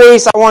receive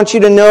grace, I want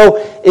you to know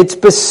it's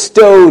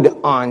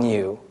bestowed on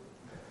you.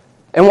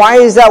 And why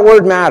does that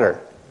word matter?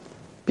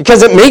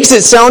 Because it makes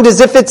it sound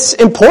as if it's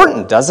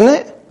important, doesn't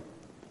it?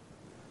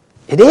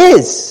 It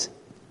is.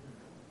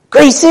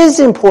 Grace is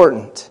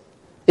important.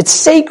 It's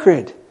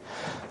sacred.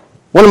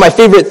 One of my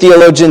favorite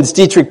theologians,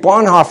 Dietrich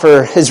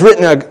Bonhoeffer, has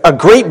written a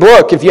great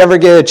book. If you ever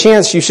get a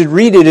chance, you should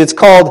read it. It's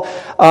called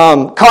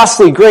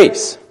Costly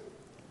Grace.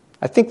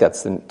 I think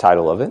that's the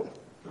title of it.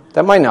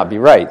 That might not be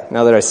right,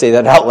 now that I say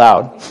that out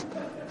loud.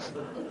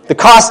 The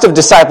Cost of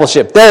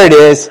Discipleship. There it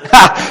is.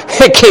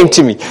 It came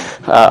to me.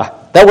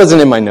 That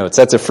wasn't in my notes.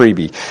 That's a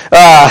freebie.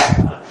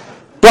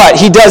 But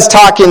he does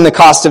talk in The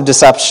Cost of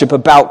Discipleship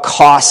about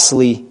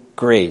costly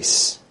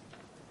grace.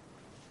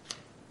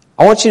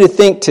 I want you to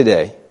think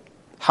today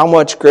how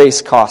much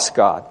grace costs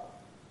God.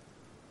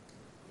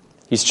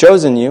 He's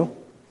chosen you.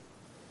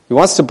 He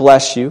wants to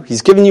bless you.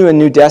 He's given you a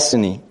new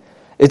destiny.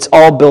 It's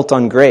all built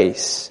on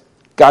grace.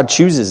 God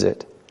chooses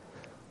it.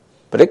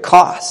 But it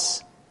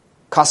costs.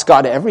 Costs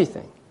God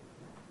everything.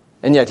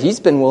 And yet he's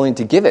been willing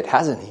to give it,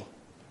 hasn't he?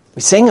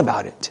 We sang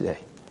about it today.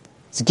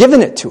 He's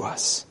given it to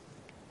us.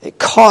 It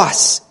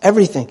costs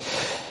everything.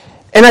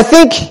 And I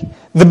think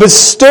the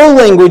bestow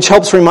language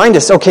helps remind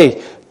us,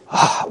 okay,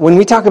 when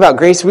we talk about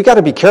grace, we got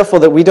to be careful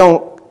that we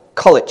don't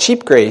call it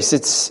cheap grace.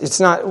 It's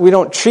not, we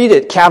don't treat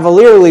it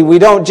cavalierly. We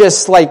don't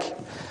just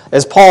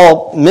as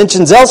Paul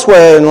mentions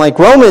elsewhere in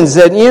Romans,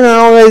 that,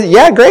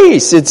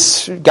 grace,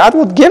 it's, God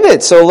will give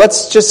it, so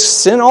let's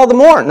just sin all the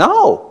more.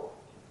 No.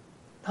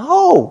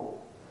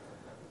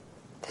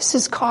 This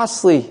is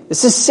costly.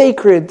 This is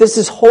sacred. This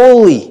is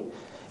holy.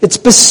 It's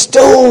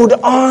bestowed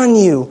on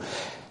you.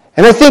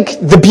 And I think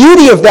the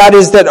beauty of that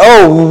is that,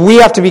 we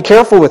have to be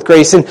careful with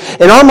grace. And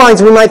in our minds,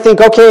 we might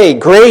think, okay,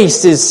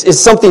 grace is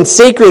something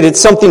sacred.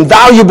 It's something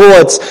valuable.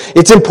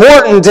 It's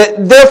important.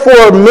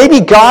 Therefore,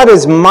 maybe God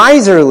is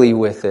miserly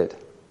with it.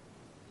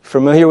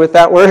 Familiar with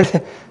that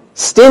word?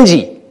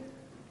 Stingy.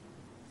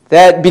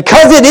 That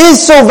because it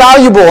is so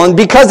valuable and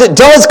because it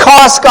does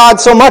cost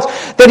God so much,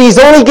 that he's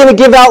only going to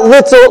give out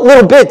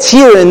little bits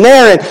here and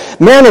there. And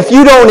man, if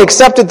you don't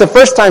accept it the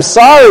first time,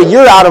 sorry,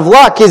 you're out of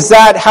luck. Is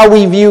that how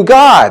we view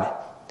God?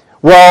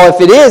 Well,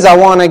 if it is, I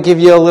want to give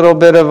you a little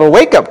bit of a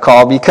wake-up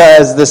call,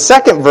 because the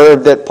second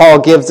verb that Paul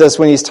gives us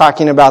when he's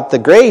talking about the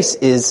grace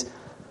is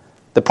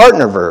the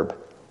partner verb,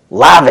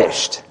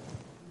 lavished.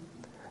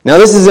 Now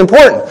this is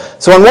important.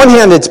 So on one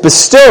hand, it's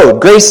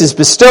bestowed. Grace is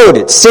bestowed.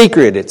 It's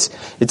sacred.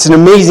 It's an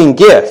amazing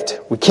gift.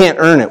 We can't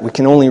earn it. We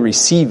can only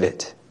receive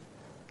it.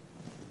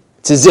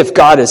 It's as if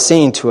God is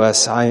saying to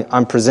us,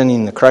 I'm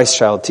presenting the Christ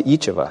child to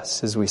each of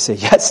us as we say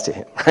yes to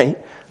him, right?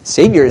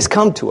 Savior has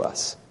come to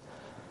us.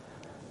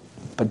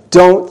 But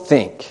don't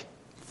think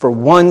for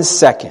 1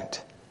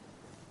 second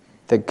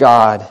that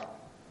God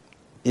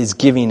is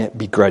giving it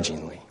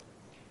begrudgingly,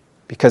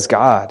 because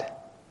God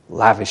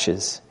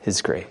lavishes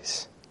his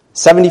grace.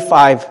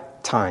 75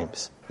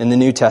 times in the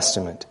New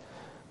Testament,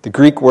 the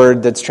Greek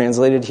word that's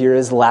translated here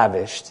as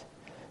lavished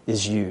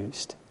is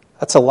used.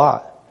 That's a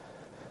lot.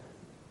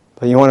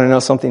 But you want to know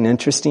something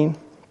interesting?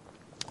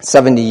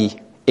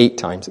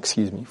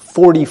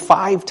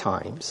 45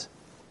 times,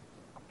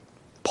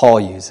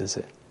 Paul uses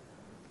it.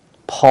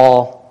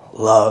 Paul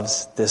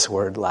loves this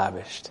word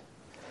lavished.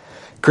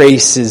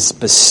 Grace is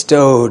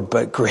bestowed,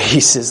 but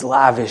grace is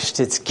lavished.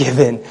 It's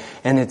given,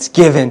 and it's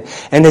given,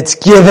 and it's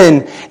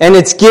given, and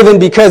it's given,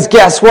 because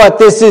guess what?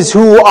 This is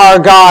who our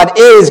God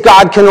is.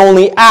 God can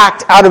only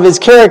act out of his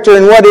character.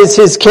 And what is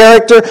his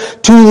character?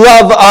 To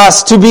love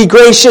us, to be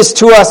gracious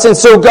to us. And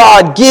so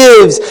God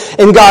gives,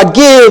 and God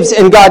gives,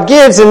 and God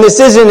gives. And this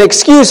isn't an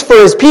excuse for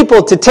his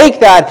people to take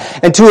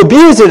that and to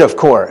abuse it, of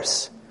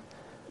course.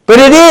 But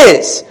it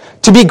is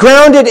to be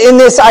grounded in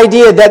this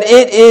idea that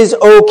it is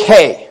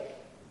okay.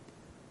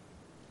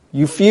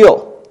 You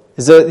feel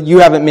as though you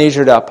haven't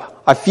measured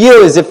up. I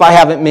feel as if I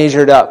haven't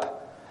measured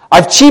up.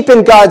 I've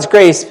cheapened God's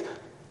grace.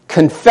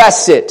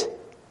 Confess it.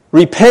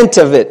 Repent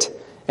of it.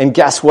 And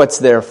guess what's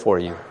there for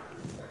you?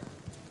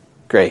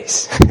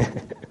 Grace.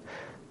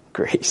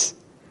 Grace.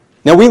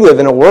 Now we live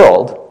in a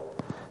world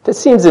that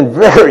seems in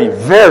very,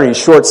 very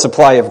short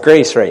supply of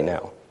grace right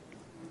now.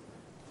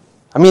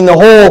 I mean, the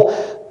whole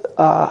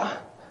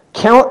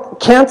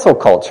cancel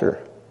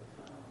culture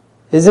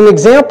is an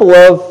example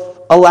of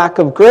a lack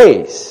of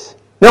grace.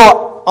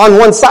 Now, on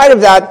one side of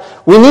that,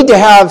 we need to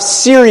have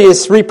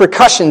serious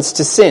repercussions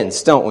to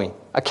sins, don't we?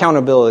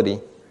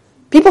 Accountability.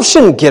 People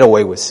shouldn't get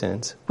away with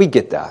sins. We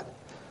get that.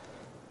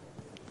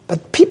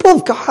 But people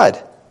of God,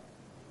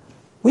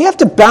 we have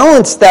to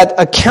balance that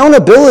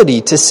accountability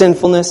to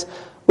sinfulness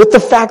with the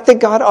fact that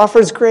God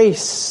offers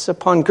grace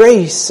upon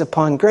grace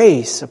upon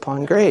grace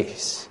upon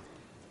grace.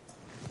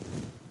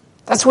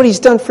 That's what he's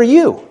done for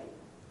you.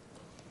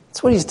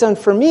 That's what he's done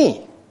for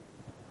me.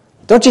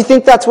 Don't you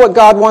think that's what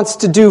God wants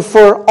to do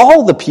for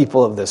all the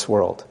people of this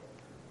world?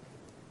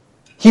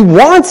 He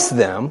wants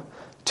them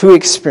to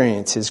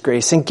experience his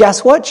grace. And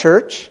guess what,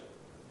 church?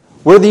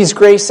 We're these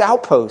grace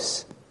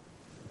outposts.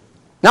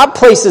 Not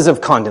places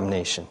of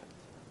condemnation.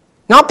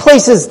 Not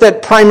places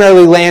that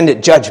primarily land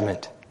at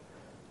judgment.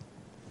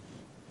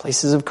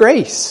 Places of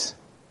grace.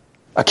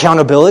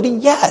 Accountability?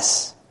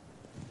 Yes.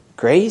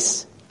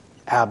 Grace?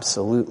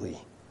 Absolutely.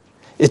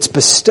 It's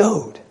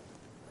bestowed.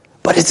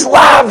 But it's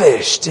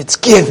lavished. It's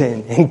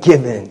given and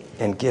given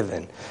and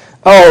given.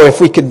 Oh, if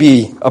we could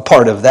be a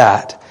part of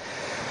that.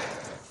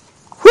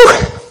 Whew.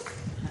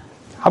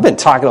 I've been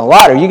talking a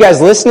lot. Are you guys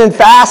listening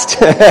fast?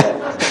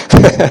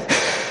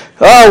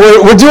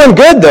 Oh, we're doing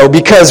good, though,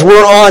 because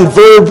we're on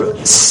verb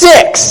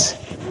 6.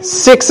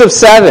 6 of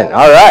 7.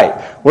 All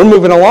right. We're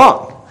moving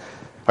along.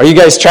 Are you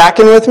guys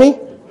tracking with me?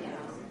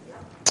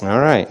 All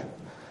right.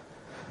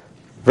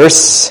 The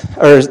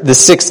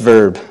 6th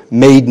verb,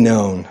 made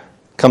known,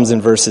 comes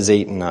in verses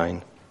 8 and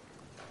 9.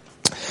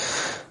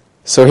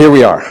 So here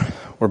we are.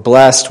 We're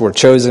blessed, we're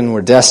chosen,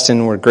 we're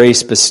destined, we're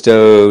grace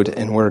bestowed,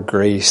 and we're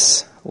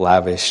grace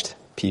lavished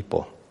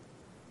people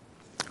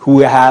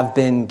who have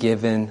been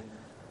given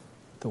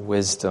the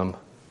wisdom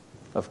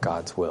of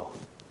God's will.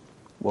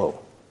 Whoa.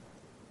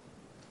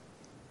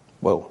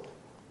 Whoa.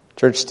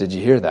 Church, did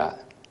you hear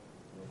that?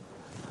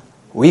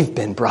 We've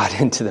been brought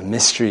into the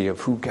mystery of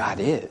who God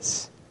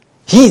is.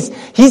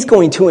 He's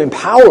going to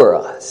empower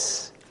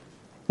us.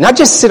 Not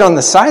just sit on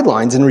the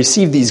sidelines and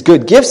receive these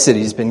good gifts that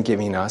he's been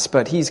giving us,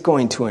 but he's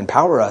going to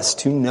empower us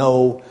to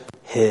know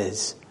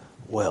his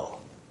will.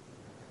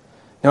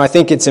 Now, I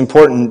think it's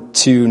important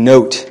to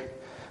note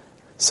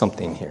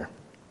something here.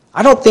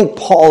 I don't think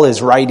Paul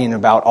is writing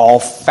about all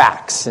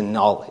facts and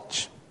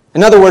knowledge.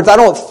 In other words, I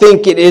don't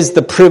think it is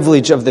the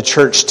privilege of the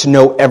church to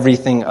know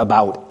everything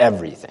about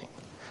everything.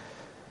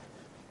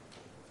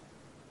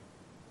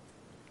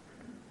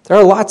 There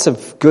are lots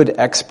of good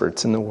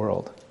experts in the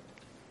world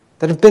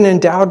that have been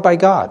endowed by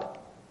God.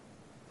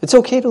 It's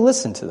okay to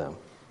listen to them,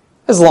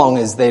 as long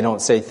as they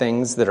don't say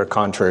things that are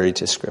contrary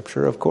to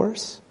Scripture, of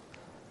course.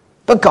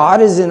 But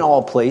God is in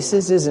all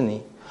places, isn't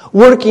he?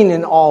 Working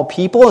in all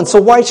people, and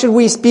so why should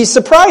we be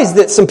surprised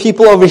that some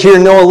people over here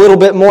know a little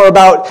bit more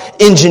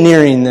about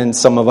engineering than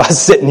some of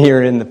us sitting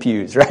here in the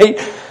pews, right?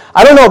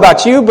 I don't know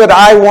about you, but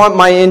I want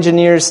my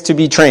engineers to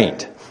be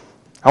trained.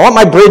 I want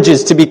my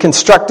bridges to be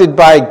constructed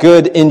by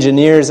good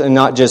engineers and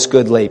not just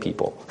good lay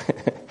people.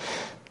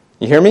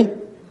 You hear me?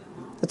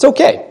 It's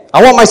okay.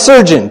 I want my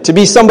surgeon to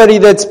be somebody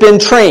that's been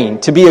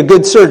trained to be a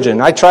good surgeon.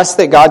 I trust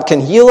that God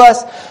can heal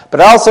us, but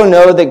I also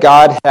know that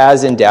God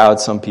has endowed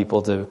some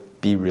people to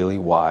be really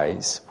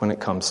wise when it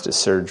comes to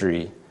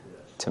surgery,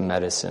 to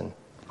medicine.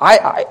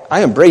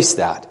 I embrace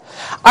that.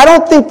 I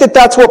don't think that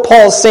that's what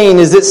Paul's saying,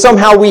 is that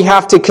somehow we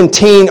have to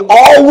contain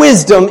all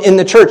wisdom in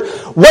the church.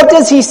 What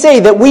does he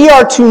say? That we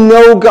are to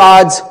know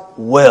God's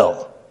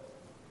will.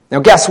 Now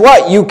guess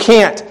what? You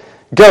can't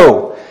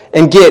go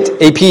and get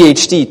a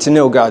PhD to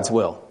know God's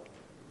will,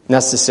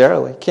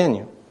 necessarily, can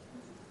you?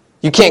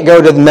 You can't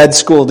go to med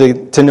school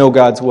to know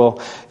God's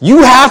will.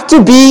 You have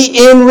to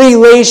be in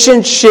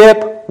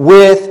relationship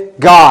with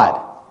God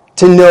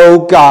to know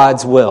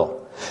God's will.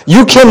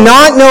 You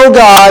cannot know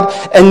God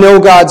and know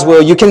God's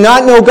will. You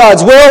cannot know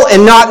God's will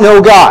and not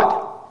know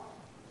God.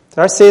 Did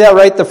I say that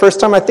right the first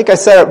time? I think I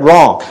said it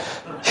wrong.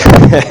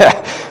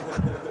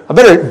 I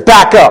better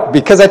back up,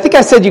 because I think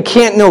I said you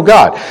can't know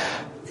God.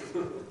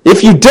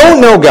 If you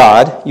don't know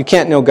God, you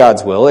can't know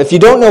God's will. If you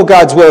don't know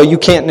God's will, you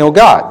can't know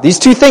God. These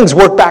two things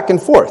work back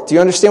and forth. Do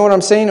you understand what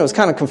I'm saying? It was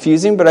kind of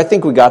confusing, but I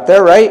think we got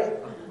there, right?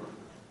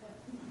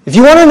 If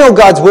you want to know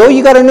God's will,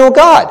 you got to know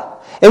God.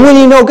 And when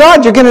you know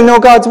God, you're going to know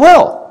God's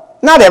will.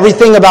 Not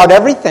everything about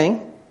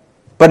everything,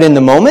 but in the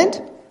moment.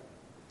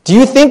 Do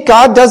you think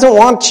God doesn't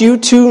want you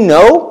to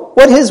know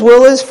what his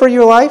will is for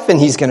your life? And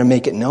he's going to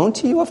make it known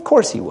to you? Of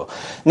course he will.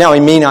 Now, he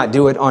may not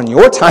do it on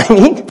your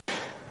timing,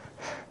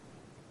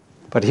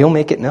 but he'll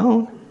make it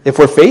known if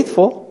we're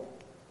faithful.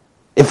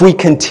 If we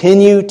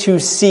continue to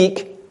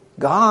seek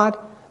God.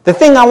 The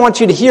thing I want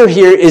you to hear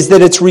here is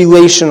that it's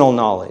relational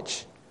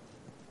knowledge.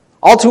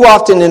 All too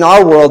often in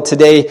our world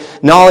today,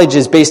 knowledge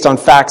is based on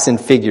facts and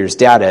figures,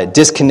 data,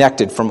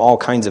 disconnected from all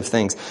kinds of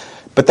things.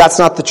 But that's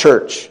not the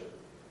church.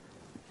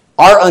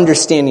 Our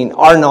understanding,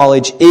 our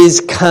knowledge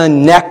is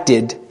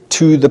connected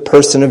to the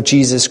person of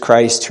Jesus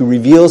Christ, who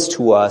reveals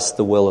to us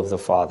the will of the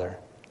Father.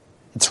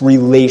 It's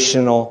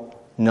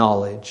relational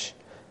knowledge.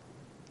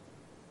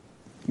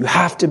 You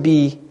have to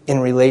be in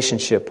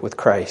relationship with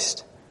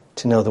Christ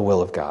to know the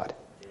will of God.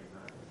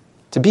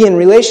 To be in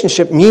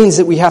relationship means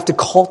that we have to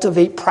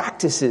cultivate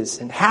practices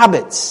and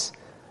habits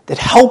that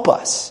help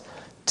us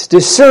to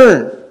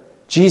discern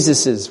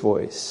Jesus'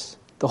 voice,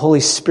 the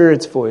Holy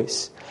Spirit's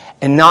voice,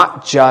 and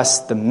not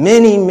just the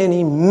many,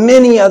 many,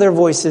 many other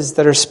voices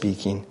that are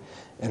speaking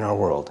in our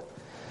world.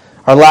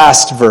 Our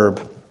last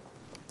verb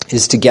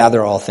is to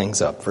gather all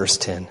things up, verse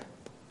 10.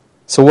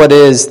 So what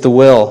is the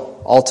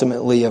will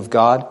ultimately of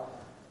God?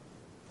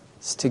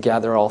 It's to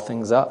gather all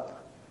things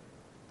up.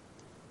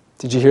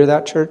 Did you hear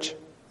that, church?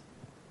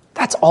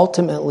 That's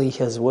ultimately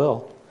his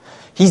will.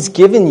 He's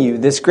given you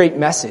this great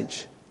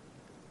message.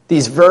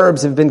 These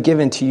verbs have been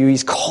given to you.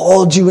 He's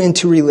called you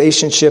into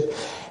relationship.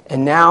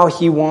 And now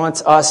he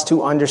wants us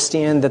to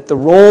understand that the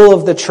role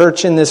of the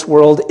church in this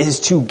world is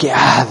to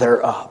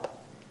gather up.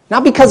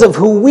 Not because of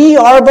who we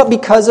are, but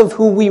because of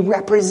who we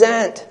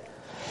represent.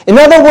 In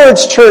other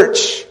words,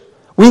 church,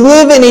 we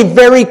live in a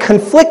very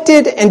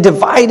conflicted and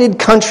divided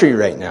country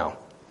right now.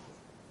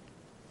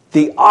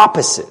 The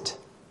opposite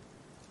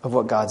of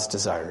what God's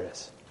desire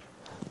is.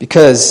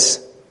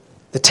 Because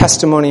the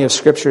testimony of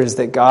Scripture is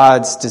that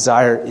God's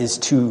desire is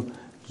to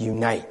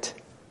unite,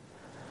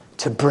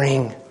 to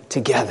bring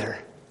together,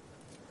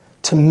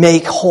 to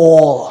make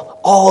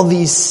whole all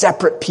these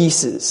separate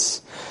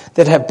pieces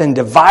that have been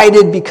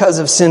divided because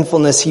of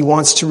sinfulness. He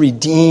wants to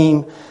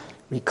redeem,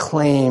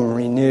 reclaim,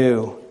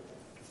 renew,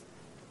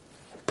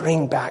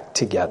 bring back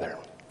together.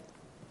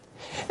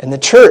 And the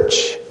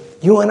church,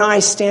 you and I,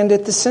 stand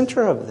at the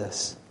center of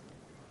this.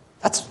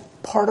 That's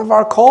part of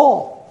our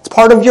call. It's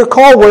part of your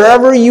call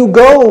wherever you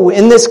go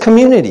in this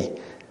community.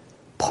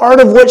 Part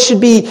of what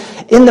should be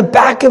in the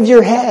back of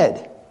your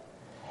head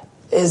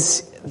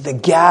is the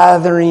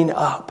gathering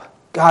up.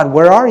 God,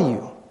 where are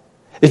you?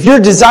 If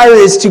your desire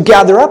is to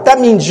gather up, that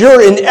means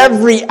you're in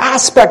every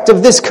aspect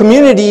of this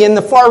community, in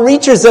the far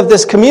reaches of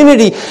this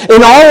community,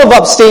 in all of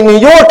upstate New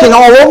York, and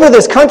all over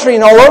this country,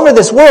 and all over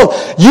this world.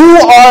 You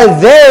are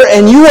there,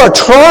 and you are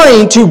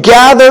trying to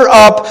gather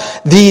up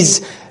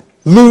these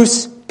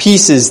loose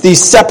pieces,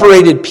 these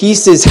separated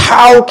pieces.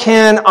 How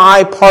can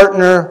I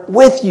partner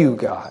with you,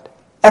 God?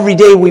 Every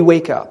day we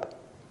wake up.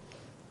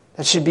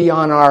 That should be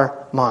on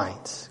our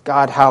minds.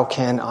 God, how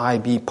can I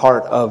be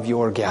part of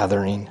your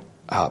gathering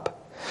up?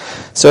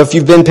 So if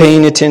you've been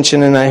paying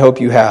attention, and I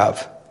hope you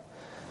have,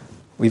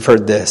 we've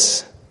heard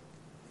this.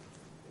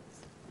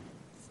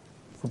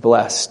 We're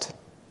blessed,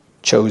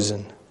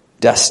 chosen,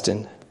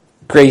 destined,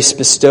 grace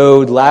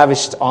bestowed,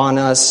 lavished on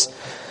us.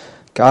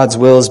 God's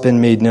will has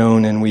been made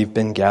known, and we've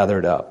been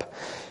gathered up.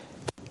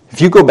 If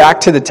you go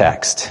back to the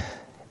text,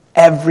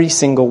 every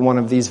single one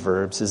of these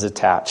verbs is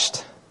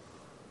attached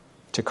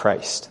to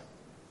Christ.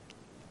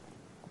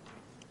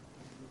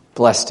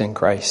 Blessed in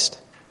Christ.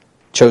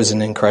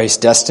 Chosen in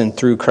Christ, destined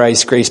through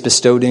Christ, grace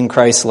bestowed in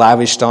Christ,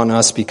 lavished on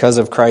us because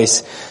of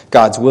Christ,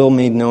 God's will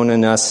made known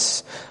in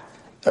us,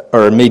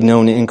 or made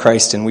known in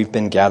Christ, and we've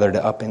been gathered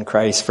up in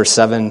Christ. For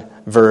 7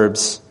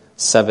 verbs,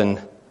 7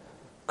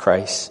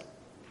 Christ.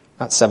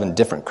 Not 7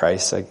 different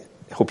Christs. I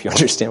hope you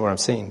understand what I'm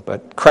saying,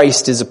 but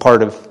Christ is a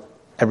part of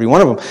every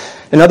one of them.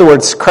 In other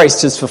words,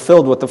 Christ has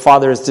fulfilled what the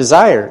Father has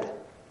desired.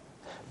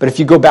 But if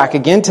you go back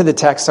again to the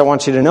text, I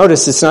want you to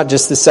notice it's not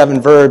just the 7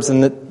 verbs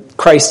and the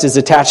Christ is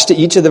attached to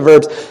each of the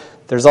verbs.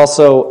 There's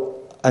also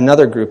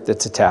another group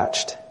that's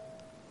attached.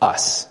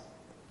 Us.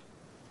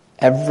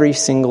 Every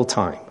single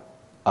time.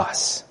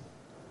 Us.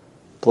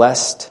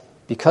 Blessed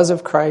because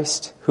of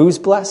Christ. Who's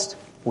blessed?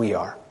 We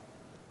are.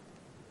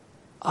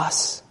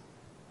 Us.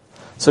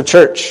 So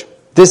church,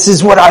 this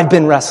is what I've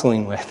been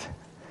wrestling with.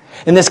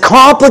 In this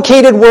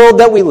complicated world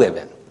that we live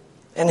in.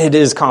 And it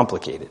is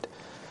complicated.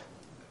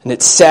 And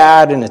it's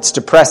sad and it's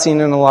depressing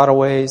in a lot of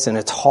ways and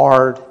it's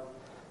hard.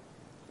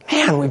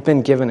 Man, we've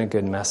been given a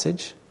good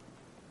message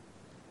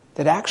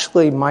that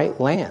actually might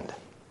land.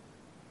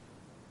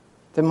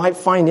 That might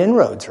find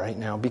inroads right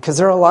now because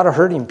there are a lot of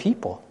hurting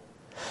people.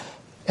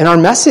 And our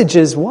message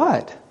is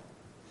what?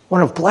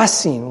 One of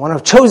blessing, one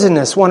of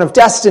chosenness, one of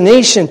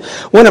destination,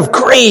 one of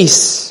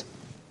grace,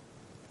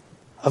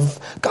 of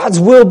God's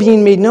will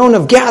being made known,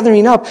 of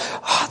gathering up.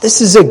 Oh,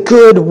 this is a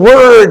good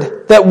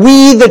word that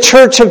we, the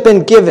church, have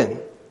been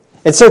given.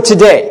 And so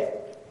today,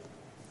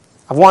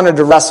 I've wanted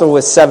to wrestle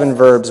with 7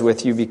 verbs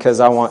with you because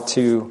I want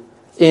to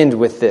end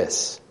with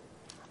this.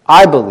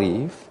 I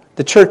believe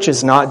the church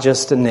is not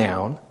just a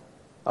noun,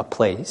 a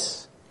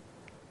place.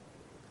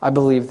 I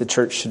believe the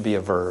church should be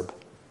a verb,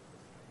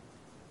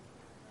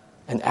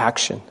 an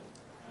action.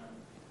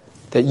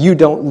 That you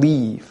don't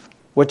leave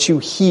what you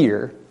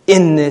hear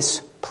in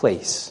this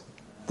place.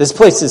 This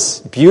place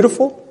is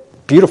beautiful,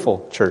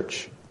 beautiful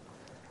church.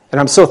 And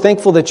I'm so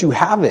thankful that you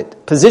have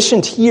it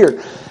positioned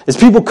here as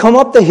people come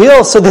up the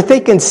hill so that they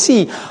can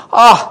see,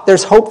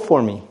 there's hope for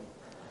me.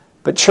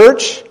 But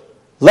church,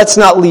 let's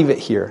not leave it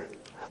here.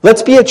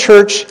 Let's be a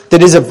church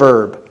that is a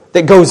verb,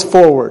 that goes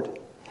forward.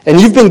 And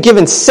you've been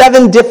given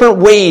 7 different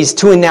ways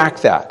to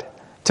enact that,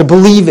 to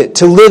believe it,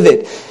 to live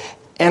it.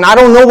 And I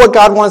don't know what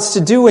God wants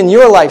to do in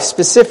your life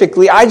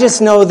specifically. I just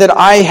know that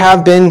I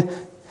have been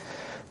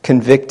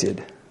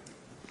convicted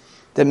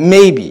that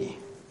maybe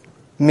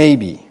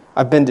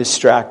I've been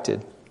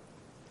distracted.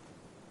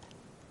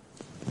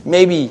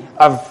 Maybe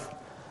I've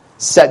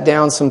set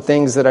down some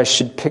things that I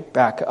should pick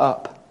back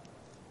up.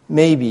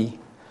 Maybe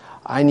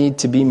I need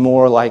to be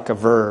more like a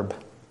verb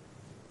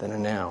than a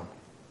noun.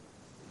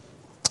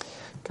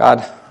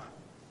 God,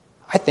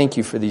 I thank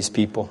you for these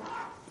people.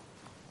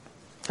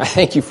 I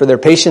thank you for their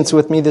patience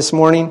with me this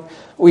morning.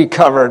 We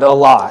covered a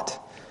lot,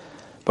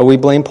 but we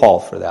blame Paul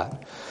for that.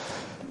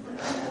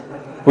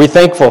 We're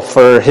thankful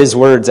for his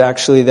words,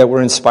 actually, that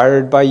were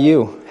inspired by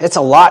you. It's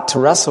a lot to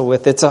wrestle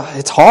with. It's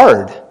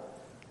hard.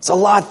 It's a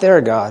lot there,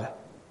 God.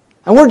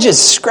 And we're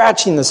just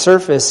scratching the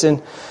surface.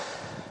 And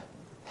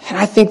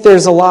I think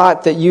there's a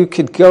lot that you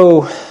could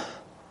go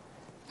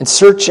and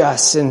search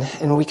us,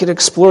 and we could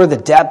explore the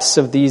depths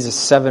of these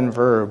 7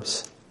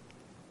 verbs.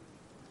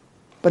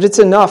 But it's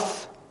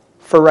enough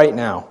for right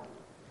now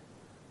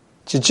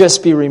to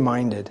just be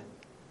reminded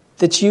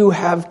that you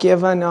have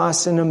given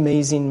us an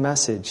amazing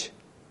message.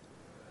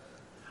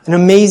 An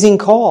amazing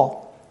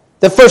call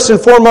that first and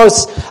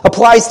foremost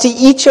applies to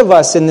each of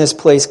us in this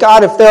place.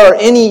 God, if there are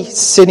any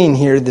sitting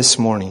here this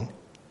morning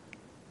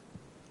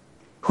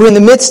who in the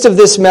midst of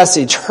this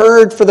message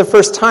heard for the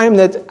first time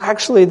that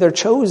actually they're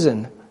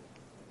chosen,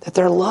 that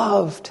they're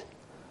loved,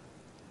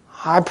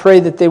 I pray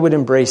that they would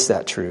embrace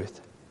that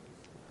truth.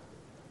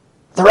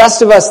 The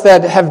rest of us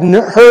that have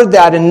heard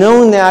that and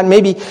known that,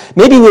 maybe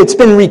it's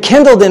been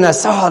rekindled in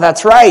us. Oh,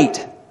 that's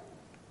right.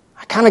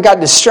 I kind of got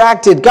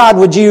distracted. God,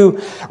 would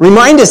you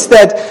remind us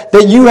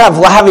that you have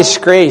lavish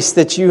grace,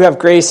 that you have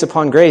grace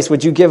upon grace?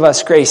 Would you give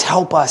us grace?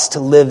 Help us to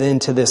live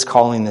into this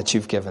calling that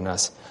you've given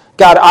us.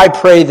 God, I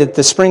pray that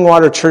the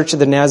Springwater Church of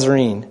the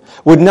Nazarene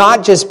would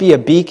not just be a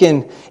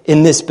beacon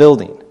in this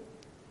building.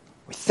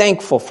 We're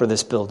thankful for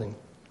this building.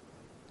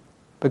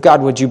 But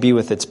God, would you be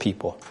with its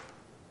people?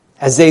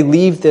 As they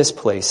leave this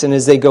place and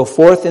as they go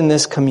forth in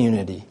this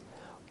community,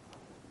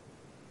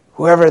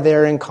 whoever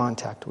they're in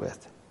contact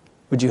with,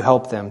 would you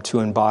help them to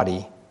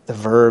embody the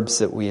verbs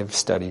that we have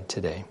studied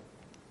today?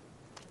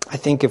 I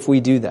think if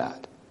we do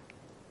that,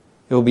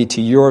 it will be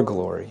to your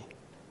glory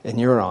and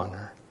your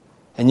honor,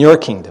 and your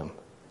kingdom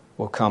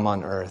will come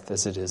on earth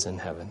as it is in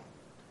heaven.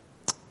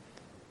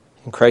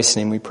 In Christ's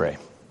name we pray.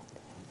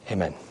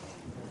 Amen.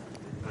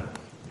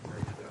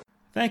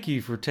 Thank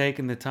you for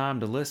taking the time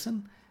to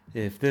listen.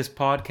 If this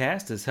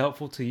podcast is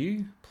helpful to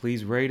you,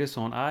 please rate us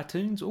on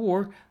iTunes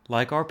or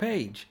like our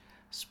page,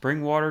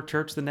 Springwater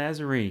Church the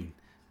Nazarene,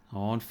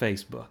 on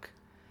Facebook.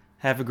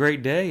 Have a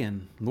great day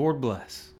and Lord bless.